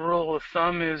simple rule of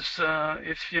thumb is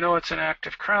if you know it's an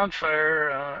active crown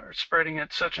fire spreading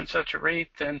at such and such a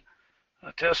rate, then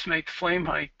to estimate the flame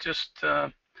height, just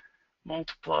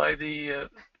multiply the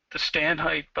stand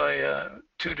height by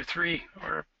 2 to 3,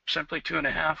 or simply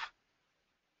 2.5.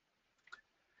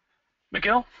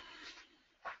 Miguel?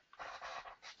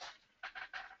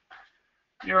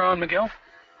 You're on, Miguel.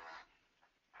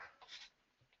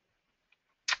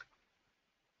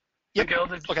 Yep. Miguel,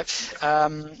 Okay.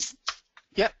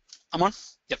 Yeah, I'm on.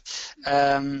 Yep.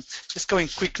 Just going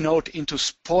quick note into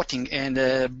spotting, and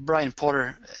Brian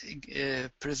Potter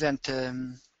present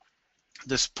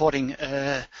the spotting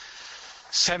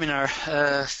seminar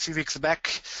a few weeks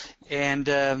back, and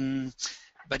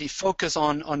but he focused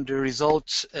on the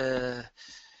results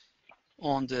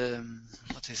on the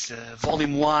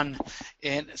volume 1,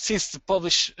 and since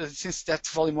that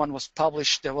volume 1 was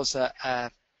published, there was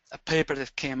a paper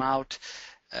that came out,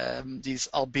 these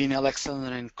Albini,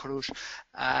 Alexander, and Cruz.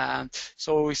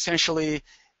 So essentially,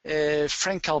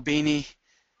 Frank Albini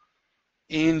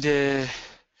in the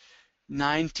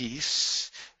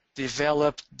 90s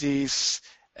developed this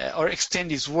or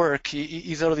extend his work.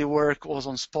 His early work was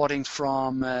on spotting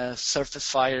from surface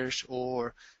fires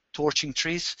or torching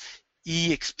trees.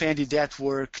 He expanded that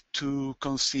work to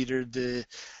consider the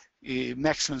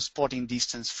maximum spotting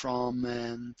distance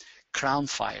from crown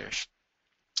fires.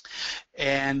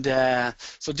 And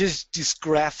so this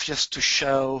graph just to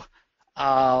show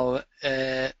how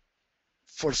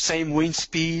for same wind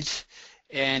speed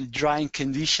and drying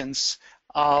conditions,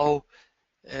 how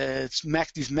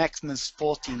this maximum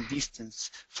spotting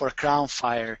distance for a crown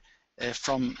fire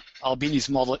from Albini's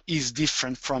model is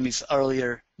different from his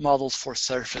earlier models for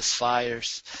surface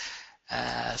fires.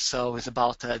 So it's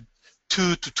about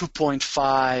 2 to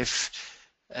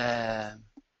 2.5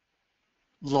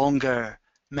 longer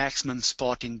maximum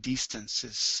spotting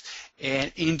distances.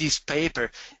 And in this paper,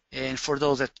 and for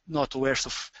those that not aware, so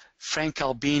Frank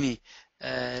Albini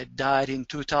died in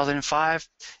 2005.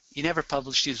 He never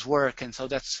published his work, and so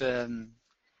that's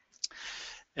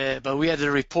but we had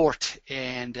a report,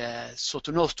 and so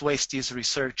to not waste his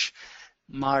research,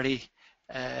 Marty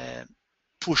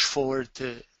pushed forward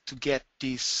to get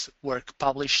this work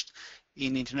published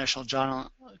in the International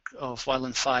Journal of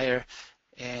Wildland Fire,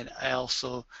 and I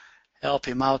also help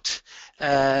him out.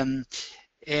 And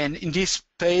in this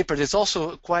paper, there's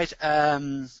also quite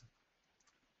a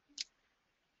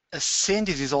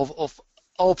synthesis of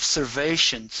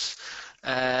observations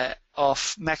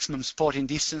of maximum spotting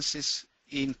distances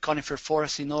in conifer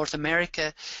forests in North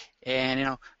America,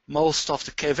 and most of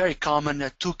the very common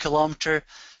 2 kilometer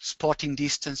spotting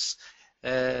distance,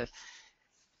 in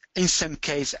some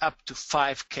cases up to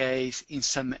 5 km, in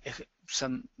some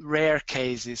rare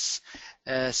cases.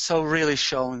 So really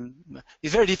showing,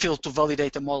 it's very difficult to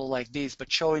validate a model like this,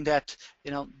 but showing that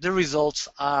the results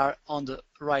are on the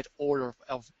right order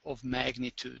of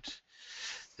magnitude.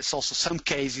 There's also some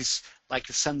cases like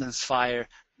the Sundance fire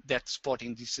that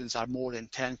spotting distance are more than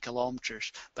 10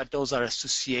 kilometers, but those are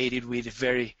associated with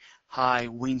very high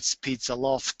wind speeds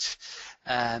aloft,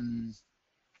 and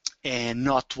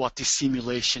not what is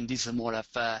simulation. This is more of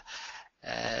a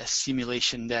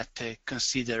simulation that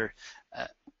consider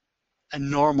a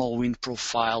normal wind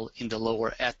profile in the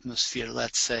lower atmosphere,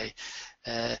 let's say.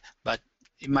 But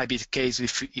it might be the case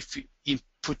if you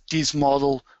input this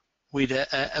model with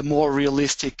a more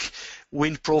realistic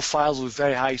wind profiles with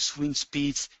very high wind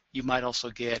speeds, you might also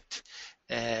get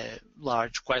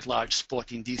quite large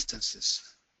spotting distances.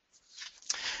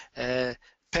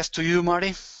 Pass to you,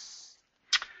 Marty.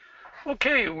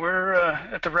 Okay, we're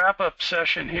at the wrap-up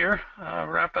session here,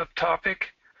 wrap-up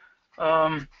topic.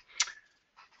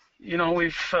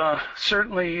 We've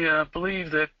certainly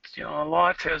believed that a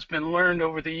lot has been learned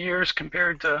over the years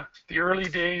compared to the early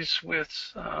days with,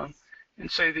 in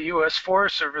say, the U.S.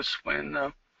 Forest Service,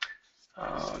 when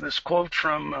this quote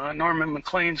from Norman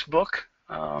McLean's book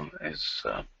is,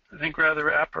 I think,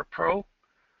 rather apropos.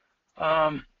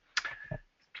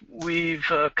 We've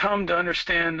come to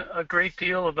understand a great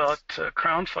deal about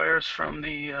crown fires from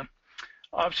the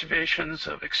observations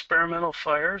of experimental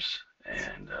fires,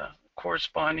 and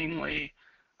correspondingly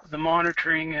the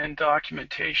monitoring and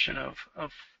documentation of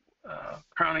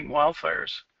crowning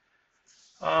wildfires.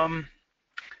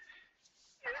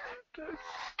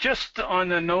 Just on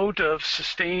the note of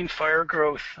sustained fire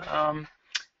growth,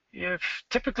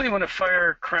 typically when a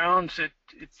fire crowns, it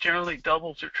generally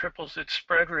doubles or triples its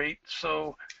spread rate,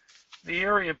 so the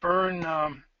area burn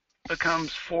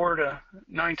becomes 4 to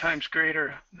 9 times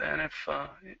greater than if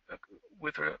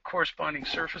with a corresponding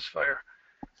surface fire.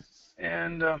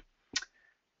 And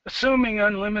assuming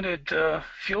unlimited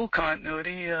fuel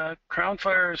continuity, crown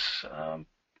fires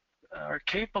are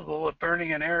capable of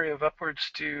burning an area of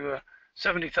upwards to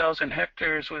 70,000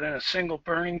 hectares within a single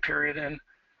burning period and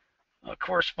a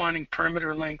corresponding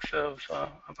perimeter length of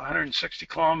 160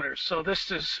 kilometers. So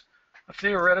this is a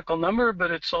theoretical number,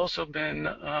 but it's also been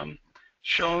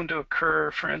shown to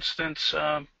occur, for instance,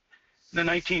 the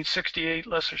 1968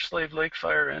 Lesser Slave Lake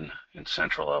fire in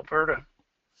central Alberta.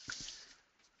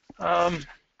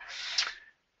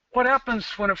 What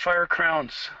happens when a fire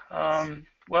crowns?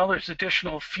 Well, there's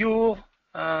additional fuel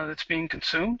that's being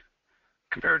consumed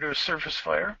compared to a surface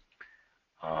fire.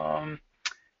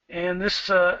 And this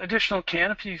additional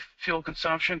canopy fuel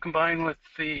consumption, combined with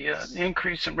the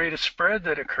increase in rate of spread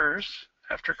that occurs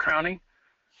after crowning,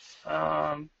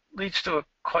 leads to a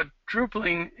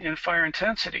quadrupling in fire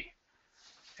intensity.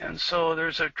 And so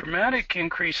there's a dramatic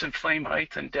increase in flame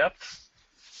height and depth,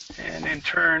 and in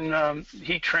turn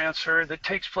heat transfer that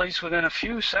takes place within a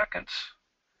few seconds.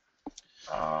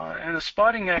 And the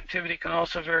spotting activity can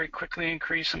also very quickly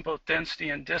increase in both density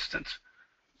and distance.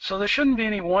 So there shouldn't be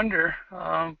any wonder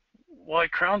why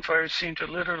crown fires seem to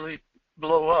literally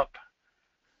blow up.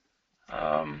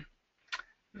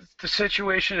 The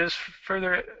situation is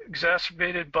further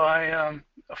exacerbated by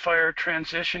a fire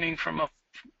transitioning from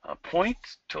a point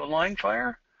to a line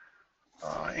fire,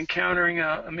 encountering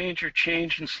a major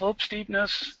change in slope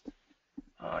steepness,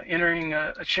 entering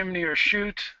a chimney or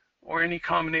chute, or any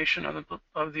combination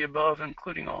of the above,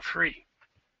 including all three.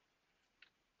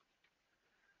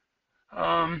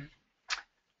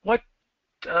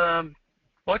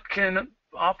 What can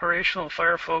operational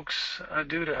fire folks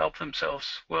do to help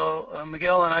themselves? Well,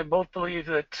 Miguel and I both believe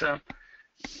that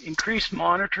increased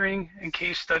monitoring and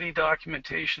case study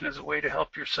documentation is a way to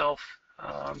help yourself.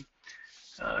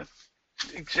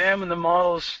 Examine the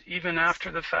models even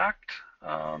after the fact.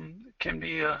 Can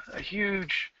be a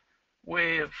huge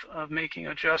way of making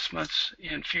adjustments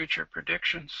in future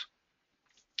predictions.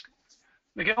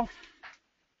 Miguel?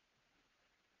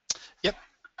 Yep.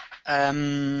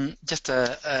 Just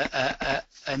a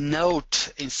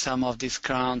note in some of these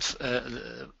ground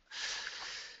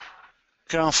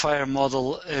fire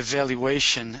model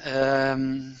evaluation.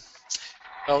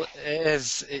 Well,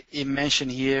 as he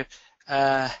mentioned here,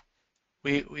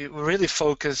 we really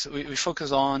focus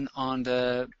on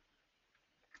the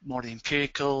more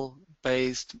empirical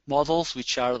based models,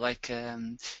 which are like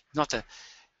not a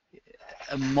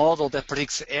model that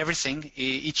predicts everything.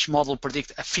 Each model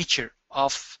predicts a feature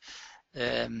of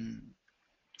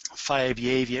fire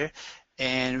behavior,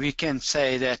 and we can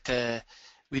say that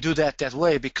we do that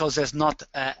way because there's not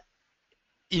a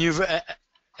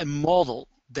model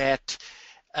that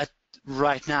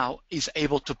right now is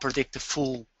able to predict the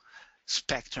full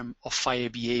spectrum of fire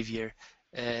behavior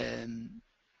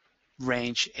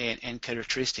range and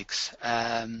characteristics.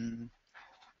 On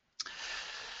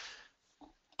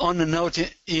a note,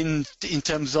 in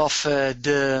terms of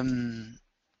the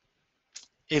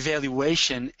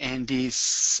evaluation, and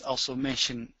this also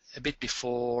mentioned a bit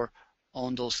before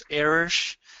on those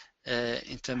errors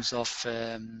in terms of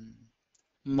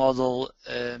model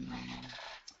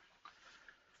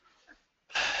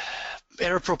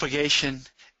error propagation,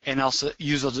 and also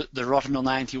use of the Rotterdam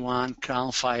 91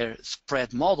 crown fire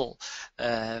spread model.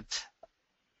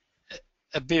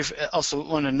 Also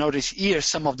want to notice here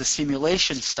some of the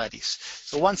simulation studies.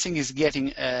 So one thing is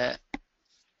getting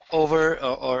over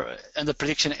or under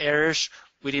prediction errors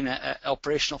within an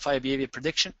operational fire behavior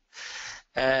prediction.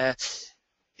 In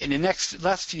the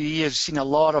last few years, we've seen a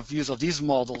lot of use of these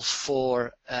models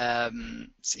for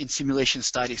in simulation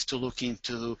studies to look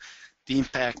into the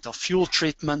impact of fuel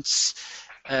treatments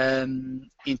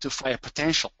into fire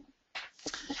potential.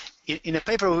 In a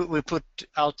paper we put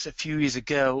out a few years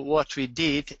ago, what we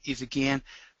did is again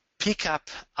pick up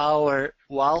our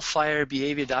wildfire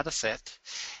behavior data set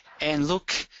and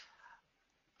look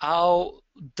how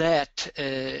that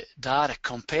data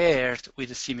compared with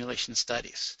the simulation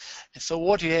studies. And so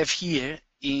what you have here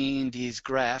in this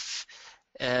graph,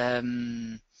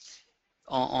 on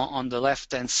the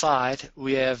left-hand side,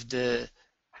 we have the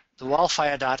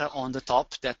wildfire data on the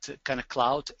top, that kind of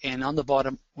cloud, and on the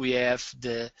bottom we have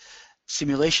the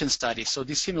simulation studies. So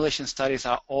these simulation studies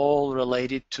are all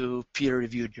related to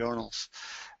peer-reviewed journals.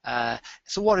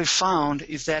 So what we found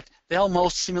is that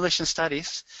simulation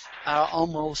studies are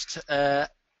almost a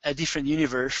different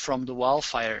universe from the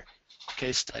wildfire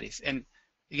case studies. And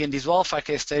again, these wildfire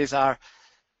case studies are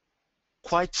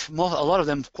a lot of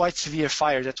them quite severe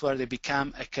fire. That's where they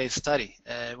become a case study.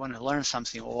 Want to learn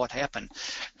something or what happened.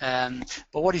 But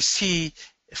what you see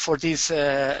for this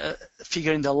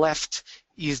figure in the left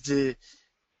is the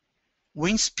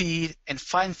wind speed and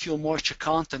fine fuel moisture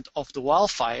content of the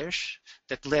wildfires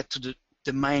that led to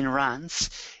the main runs,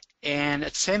 and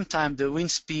at the same time the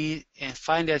wind speed and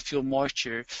fine dead fuel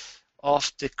moisture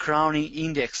of the crowning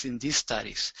index in these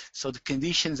studies. So the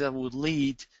conditions that would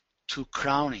lead to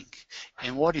crowning.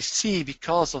 And what you see,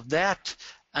 because of that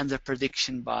under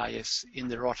prediction bias in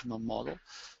the Rotterdam model,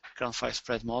 crown fire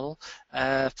spread model,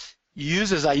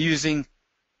 users are using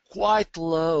quite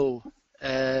low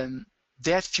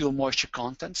dead fuel moisture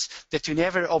contents that you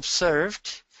never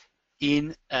observed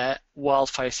in a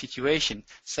wildfire situation.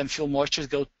 Some fuel moistures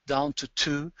go down to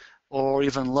 2 or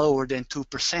even lower than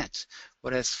 2%,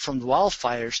 whereas from the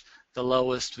wildfires, the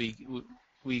lowest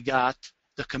we got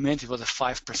documented was a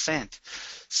 5%.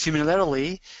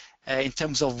 Similarly, in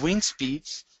terms of wind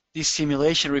speeds, this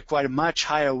simulation required much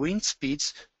higher wind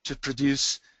speeds to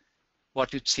produce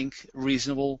what you'd think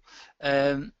reasonable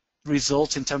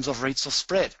results in terms of rates of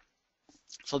spread.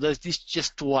 So this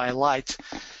just to highlight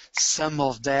some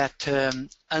of that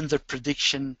under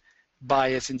prediction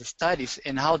bias in the studies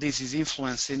and how this is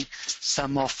influencing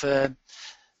some of the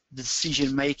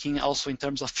decision making, also in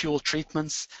terms of fuel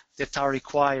treatments that are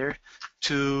required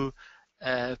to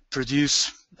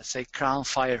produce, let's say, crown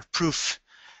fire proof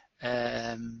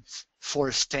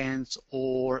forest stands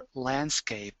or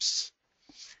landscapes.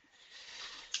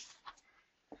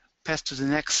 pass to the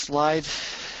next slide,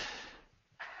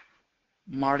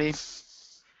 Marty.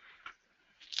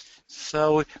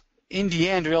 So in the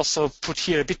end, we also put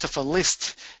here a bit of a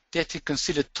list that we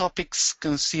consider topics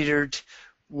considered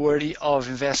worthy of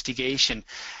investigation.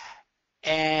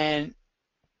 And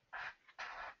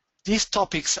these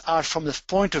topics are from the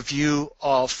point of view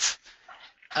of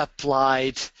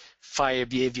applied fire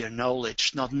behavior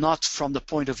knowledge, not from the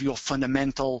point of view of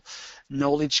fundamental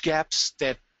knowledge gaps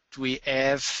that we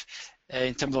have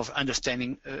in terms of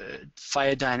understanding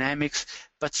fire dynamics,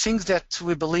 but things that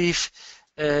we believe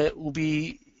will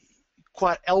be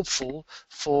quite helpful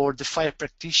for the fire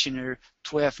practitioner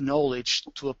to have knowledge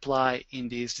to apply in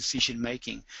this decision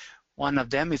making. One of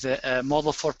them is a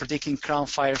model for predicting crown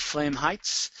fire flame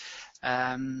heights.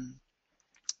 Again,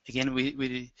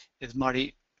 as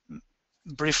Marty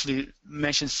briefly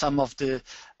mentioned some of the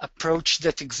approach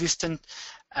that existed.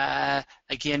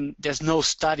 Again, there's no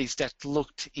studies that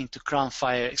looked into crown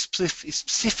fire,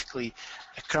 specifically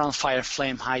crown fire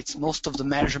flame heights. Most of the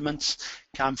measurements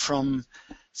come from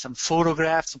some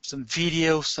photographs, some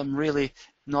videos, some really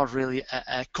not really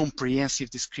a comprehensive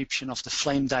description of the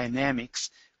flame dynamics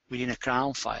within a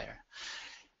crown fire.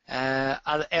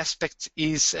 Other aspect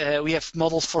is we have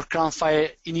models for crown fire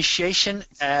initiation.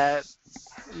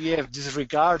 We have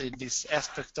disregarded this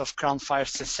aspect of crown fire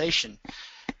cessation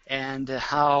and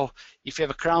how if you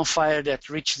have a crown fire that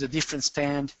reaches a different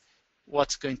stand,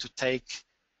 what's going to take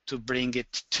to bring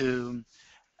it to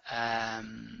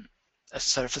a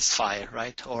surface fire,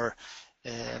 right? Or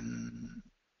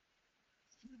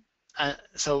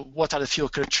so what are the fuel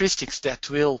characteristics that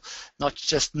will not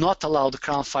just not allow the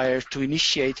crown fire to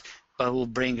initiate, but will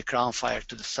bring the crown fire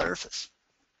to the surface?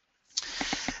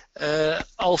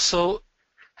 Also,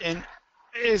 and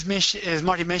as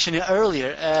Marty mentioned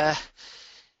earlier,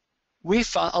 we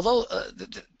found, although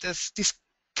there's this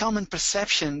common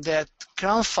perception that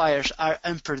crown fires are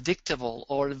unpredictable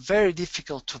or very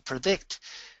difficult to predict,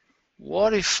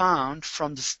 what we found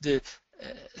from the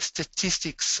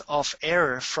statistics of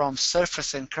error from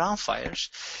surface and crown fires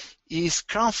is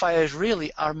crown fires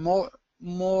really are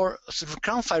more sort of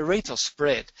crown fire rate of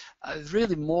spread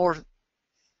really more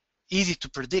easy to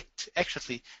predict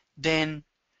actually than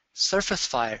surface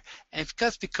fire. And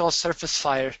because surface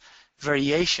fire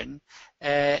variation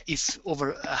is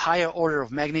over a higher order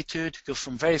of magnitude, goes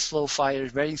from very slow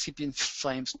fires, very incipient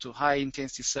flames to high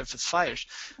intensity surface fires,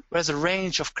 whereas the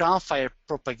range of crown fire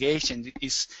propagation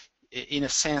is in a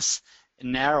sense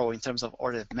narrow in terms of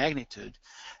order of magnitude.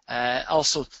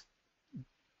 Also,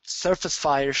 surface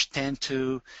fires tend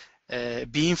to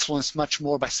be influenced much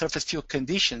more by surface fuel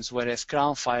conditions, whereas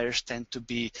crown fires tend to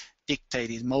be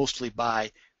dictated mostly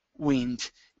by wind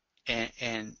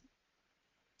and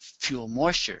fuel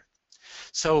moisture.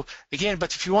 So again,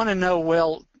 but if you want to know,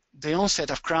 well, the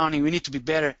onset of crowning, we need to be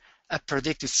better at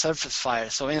predicting surface fire.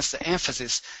 So hence the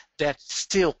emphasis that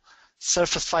still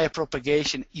surface fire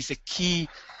propagation is a key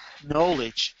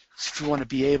knowledge if you want to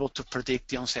be able to predict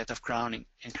the onset of crowning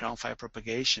and crown fire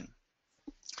propagation.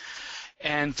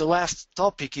 And the last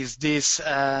topic is this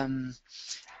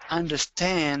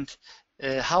understand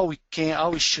how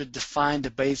we should define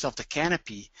the base of the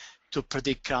canopy to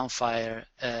predict crown fire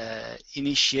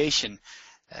initiation.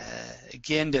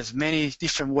 Again, there's many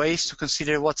different ways to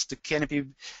consider what's the canopy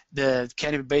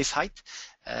base height.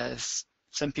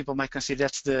 Some people might consider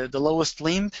that's the lowest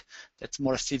limb. That's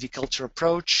more a silviculture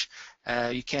approach.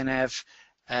 You can have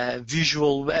a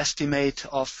visual estimate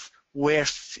of where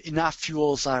enough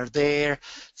fuels are there.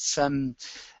 Some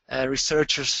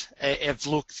researchers have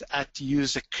looked at to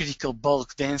use a critical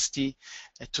bulk density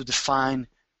to define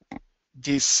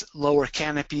this lower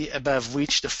canopy above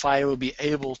which the fire will be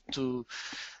able to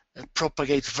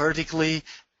propagate vertically.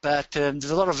 But there's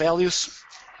a lot of values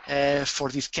for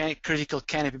this critical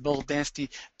canopy bulk density,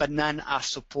 but none are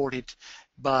supported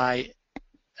by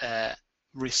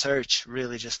research,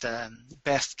 really just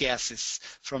best guesses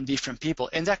from different people,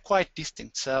 and they're quite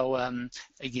distinct. So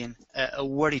again, a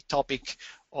worthy topic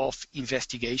of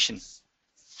investigation.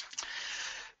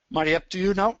 Marty, up to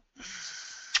you now.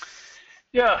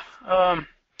 Yeah,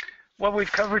 what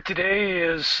we've covered today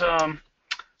is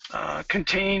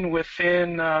contained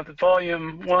within the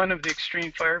volume 1 of the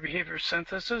Extreme Fire Behavior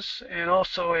Synthesis, and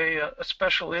also a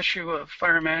special issue of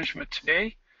Fire Management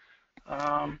Today.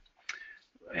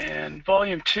 And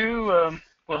volume 2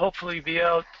 will hopefully be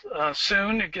out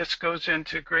soon. It goes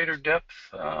into greater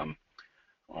depth on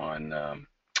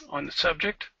the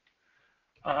subject.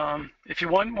 If you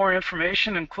want more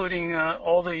information, including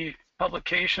all the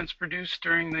publications produced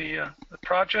during the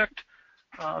project,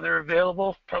 they're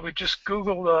available. Probably just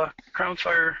Google crown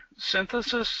fire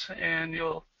synthesis and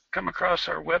you'll come across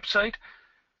our website.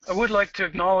 I would like to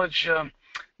acknowledge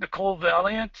Nicole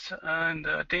Valiant and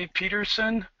Dave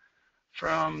Peterson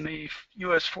from the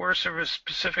U.S. Forest Service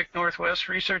Pacific Northwest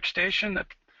Research Station that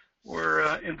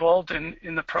were involved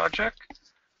in the project.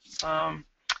 3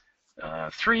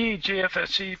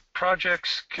 JFSC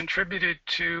projects contributed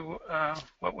to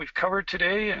what we've covered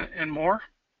today and more.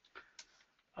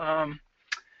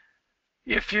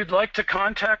 If you'd like to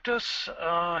contact us,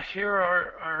 here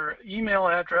are our email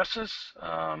addresses.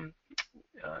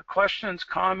 Questions,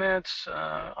 comments,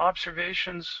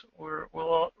 observations, we're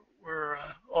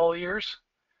all ears.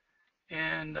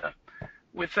 And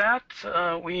with that,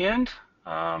 we end.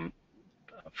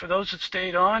 For those that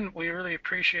stayed on, we really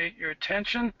appreciate your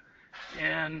attention.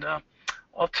 And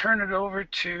I'll turn it over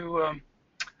to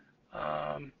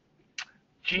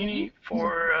Jeannie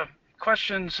for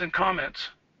questions and comments.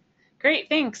 Great,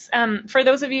 thanks. For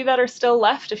those of you that are still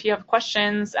left, if you have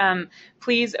questions,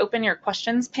 please open your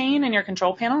questions pane in your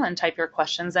control panel and type your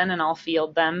questions in, and I'll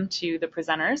field them to the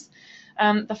presenters.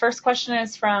 The first question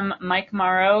is from Mike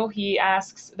Morrow. He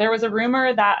asks, there was a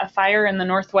rumor that a fire in the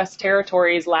Northwest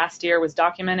Territories last year was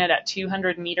documented at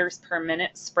 200 meters per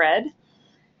minute spread.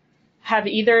 Have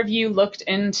either of you looked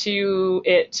into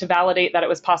it to validate that it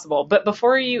was possible? But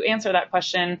before you answer that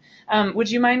question, would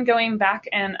you mind going back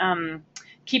and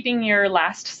keeping your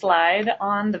last slide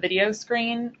on the video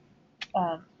screen,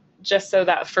 just so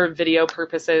that for video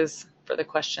purposes, for the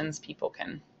questions, people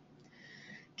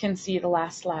can see the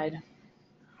last slide.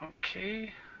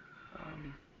 Okay.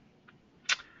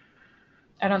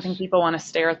 I don't think people want to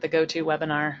stare at the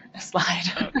GoToWebinar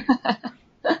slide.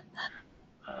 Okay.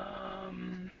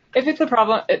 If it's a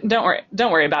problem,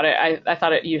 don't worry about it. I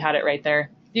thought you had it right there.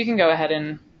 You can go ahead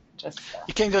and just.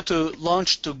 You can go to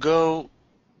launch to go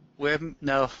web.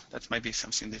 No, that might be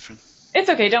something different. It's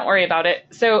okay. Don't worry about it.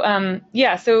 So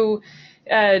yeah. So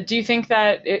do you think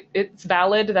that it's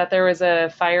valid that there was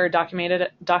a fire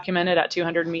documented at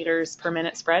 200 meters per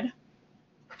minute spread?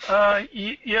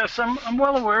 Yes, I'm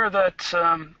well aware of that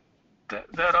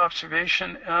that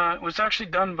observation. It was actually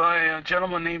done by a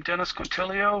gentleman named Dennis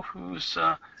Quintilio, who's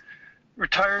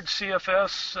retired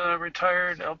CFS,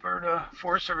 retired Alberta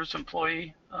Forest Service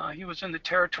employee. He was in the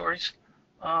territories.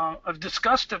 I've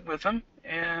discussed it with him,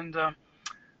 and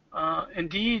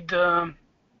indeed,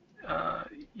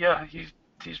 yeah,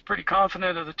 he's pretty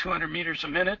confident of the 200 meters a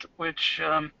minute, which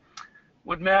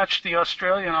would match the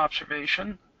Australian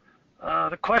observation.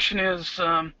 The question is,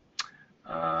 you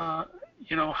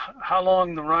know, how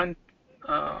long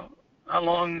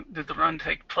did the run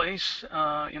take place?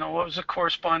 You know, what was the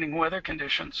corresponding weather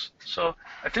conditions? So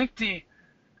I think the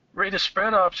rate of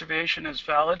spread observation is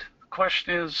valid. The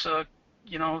question is,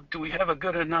 you know, do we have a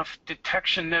good enough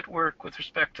detection network with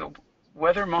respect to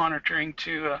weather monitoring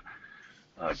to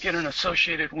get an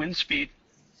associated wind speed?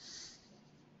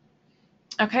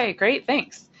 Okay, great,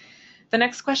 thanks. The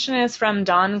next question is from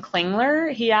Don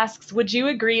Klingler. He asks, would you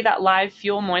agree that live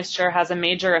fuel moisture has a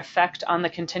major effect on the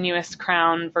continuous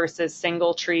crown versus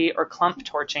single tree or clump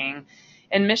torching?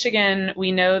 In Michigan,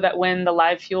 we know that when the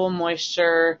live fuel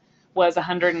moisture was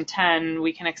 110,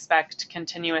 we can expect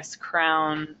continuous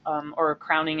crown or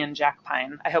crowning in jack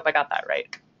pine. I hope I got that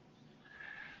right.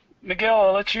 Miguel,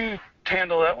 I'll let you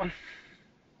handle that one.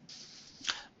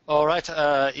 All right.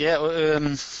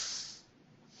 Yeah.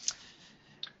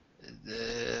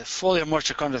 The foliar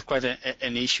moisture content is quite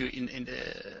an issue in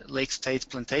the lake state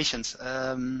plantations.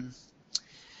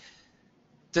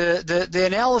 The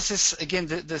analysis, again,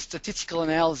 the statistical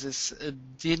analysis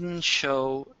didn't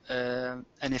show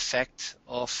an effect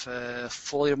of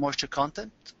foliar moisture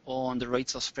content on the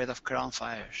rates of spread of crown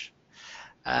fires.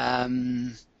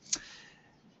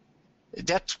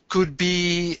 That could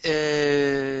be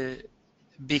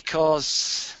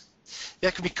because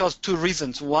two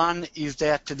reasons. One is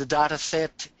that the data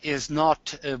set is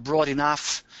not broad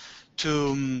enough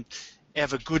to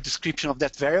have a good description of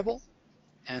that variable,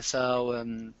 and so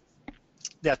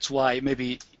that's why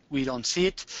maybe we don't see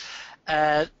it.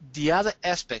 The other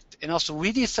aspect, and also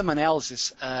we did some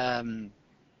analysis on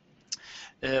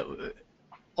the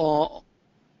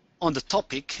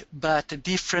topic, but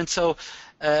different. So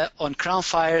on crown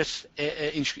fires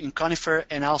in conifer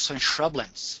and also in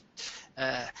shrublands.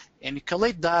 And you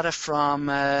collect data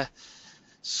from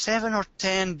 7 or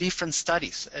 10 different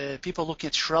studies, people looking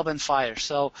at shrubland fires.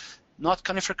 So not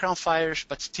conifer crown fires,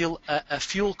 but still a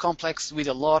fuel complex with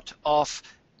a lot of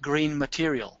green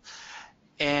material.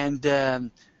 And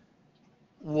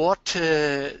what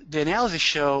the analysis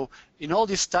show in all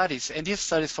these studies, and these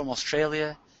studies from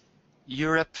Australia,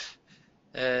 Europe,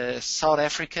 South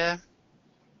Africa,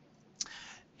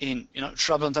 in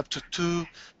shrublands up to 2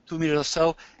 meters or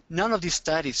so, none of these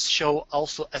studies show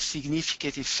also a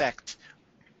significant effect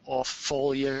of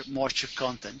foliar moisture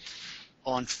content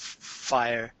on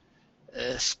fire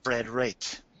spread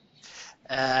rate.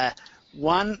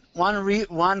 One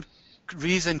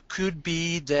reason could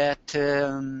be that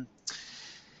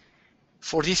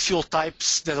for these fuel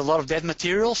types, there's a lot of dead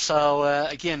material. So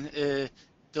again,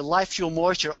 the live fuel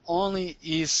moisture only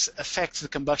affects the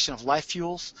combustion of live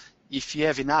fuels. If you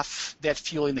have enough dead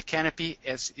fuel in the canopy,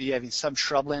 as you have in some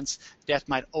shrublands, that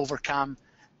might overcome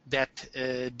that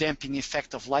damping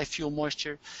effect of live fuel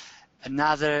moisture.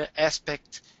 Another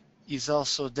aspect is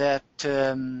also that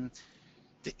the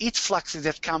heat fluxes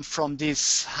that come from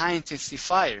these high-intensity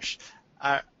fires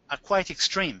are quite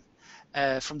extreme.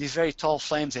 From these very tall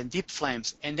flames and deep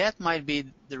flames, and that might be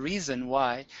the reason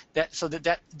why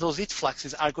those heat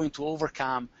fluxes are going to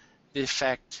overcome the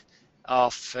effect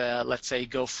of let's say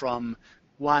go from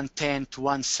 110 to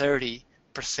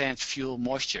 130% fuel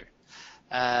moisture.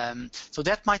 So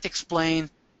that might explain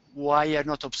why you're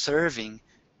not observing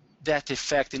that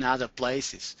effect in other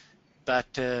places.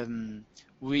 But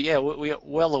we are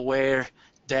well aware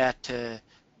that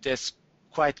there's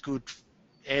quite good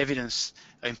evidence,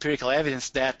 empirical evidence,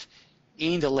 that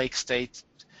in the lake state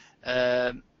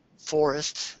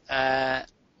forest,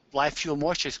 live fuel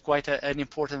moisture is quite an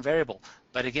important variable.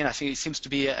 But again, I think it seems to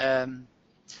be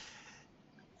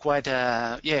quite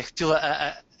still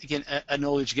again a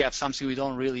knowledge gap, something we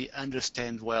don't really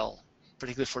understand well,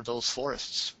 particularly for those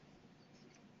forests.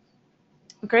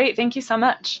 Great, thank you so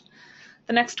much.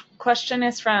 The next question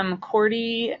is from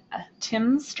Cordy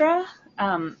Timstra,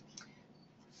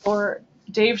 or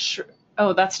Dave.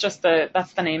 That's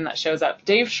the name that shows up.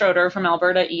 Dave Schroeder from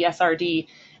Alberta ESRD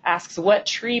asks what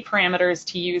tree parameters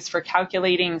to use for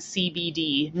calculating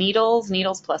CBD.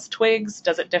 Needles plus twigs.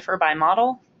 Does it differ by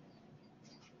model?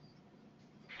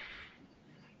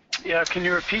 Yeah, can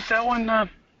you repeat that one,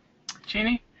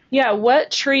 Jeannie? Yeah,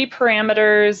 what tree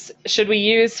parameters should we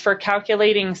use for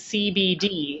calculating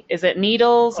CBD? Is it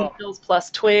needles plus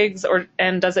twigs,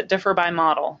 and does it differ by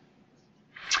model?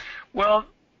 Well,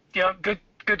 yeah,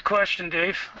 good question,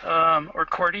 Dave, or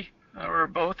Cordy, or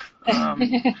both.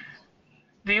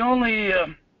 The only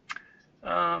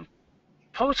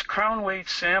post-crown weight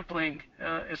sampling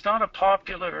is not a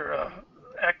popular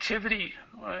activity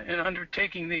in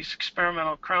undertaking these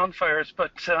experimental crown fires,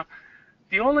 but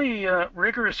the only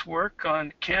rigorous work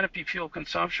on canopy fuel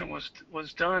consumption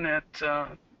was done at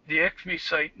the ICME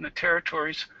site in the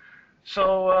territories.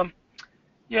 So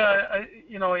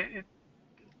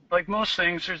like most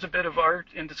things, there's a bit of art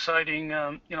in deciding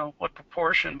what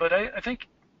proportion. But I think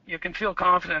you can feel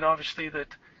confident, obviously,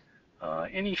 that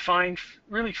any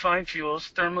really fine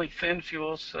fuels, thermally thin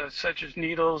fuels, such as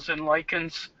needles and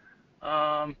lichens,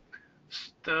 the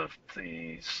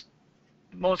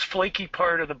most flaky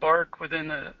part of the bark within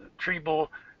the tree bowl,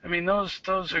 I mean, those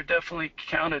are definitely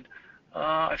counted.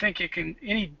 I think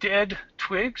any dead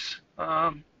twigs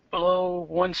below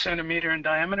 1 centimeter in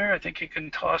diameter, I think you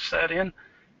can toss that in.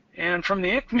 And from the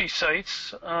ICME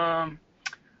sites,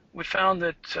 we found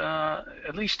that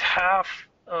at least half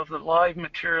of the live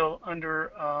material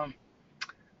under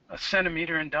a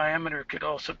centimeter in diameter could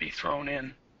also be thrown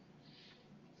in.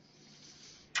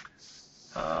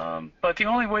 But the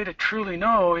only way to truly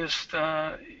know is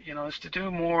to do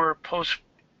more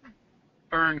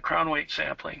post-burn crown weight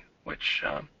sampling, which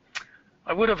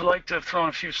I would have liked to have thrown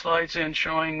a few slides in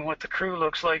showing what the crew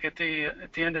looks like at the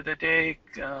end of the day,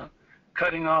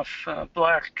 cutting off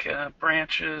black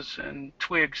branches and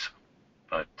twigs.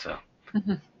 But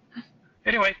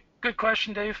anyway, good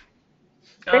question, Dave.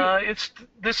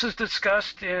 This is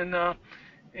discussed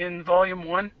in volume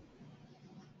 1,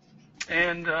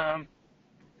 and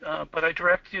but I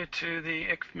direct you to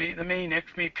the main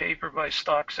ICME paper by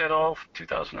Stocks et al.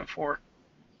 2004.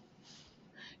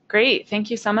 Great, thank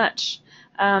you so much.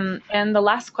 And the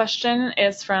last question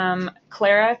is from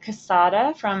Clara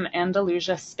Casada from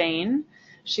Andalusia, Spain.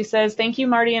 She says, thank you,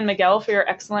 Marty and Miguel, for your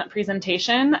excellent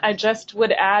presentation. I just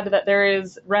would add that there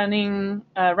is a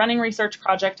running research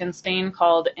project in Spain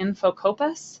called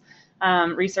Infocopus,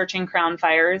 researching crown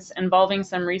fires, involving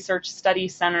some research study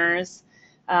centers,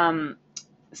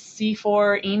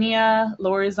 C4 INEA,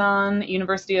 Lorizon,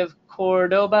 University of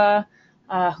Cordoba,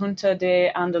 Junta de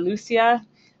Andalusia,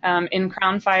 in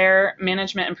crown fire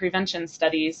management and prevention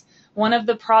studies. One of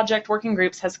the project working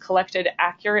groups has collected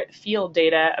accurate field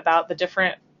data about the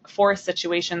different forest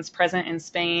situations present in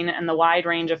Spain and the wide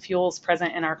range of fuels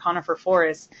present in our conifer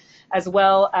forests, as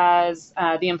well as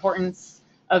the importance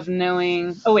of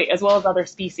knowing, as well as other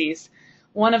species.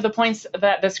 One of the points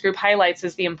that this group highlights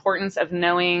is the importance of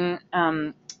knowing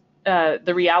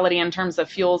the reality in terms of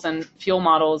fuels and fuel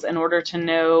models in order to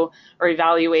know or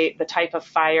evaluate the type of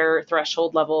fire,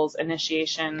 threshold levels,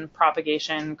 initiation,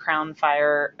 propagation, crown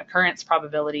fire, occurrence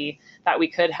probability that we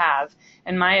could have.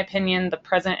 In my opinion, the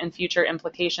present and future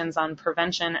implications on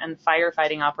prevention and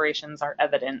firefighting operations are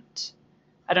evident.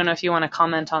 I don't know if you want to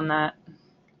comment on that.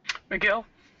 Miguel?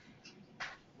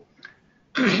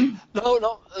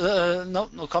 No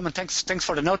comment. Thanks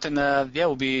for the note, and yeah, it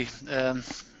will be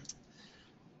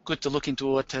good to look into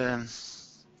what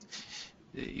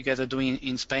you guys are doing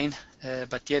in Spain.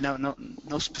 But yeah,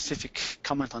 no specific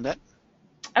comment on that.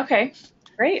 Okay,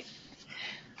 great.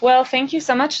 Well, thank you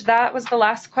so much. That was the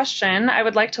last question. I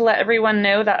would like to let everyone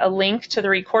know that a link to the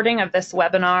recording of this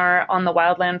webinar on the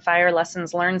Wildland Fire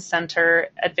Lessons Learned Center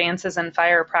Advances in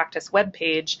Fire Practice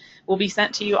webpage will be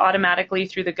sent to you automatically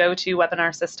through the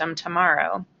GoToWebinar system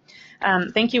tomorrow.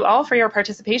 Thank you all for your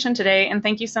participation today, and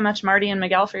thank you so much, Marty and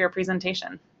Miguel, for your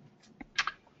presentation.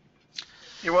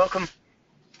 You're welcome.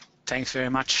 Thanks very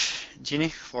much, Jeannie,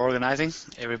 for organizing,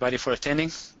 everybody for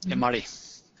attending, and Marty.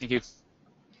 Thank you.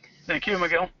 Thank you,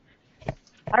 Miguel.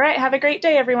 All right, have a great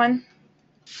day, everyone.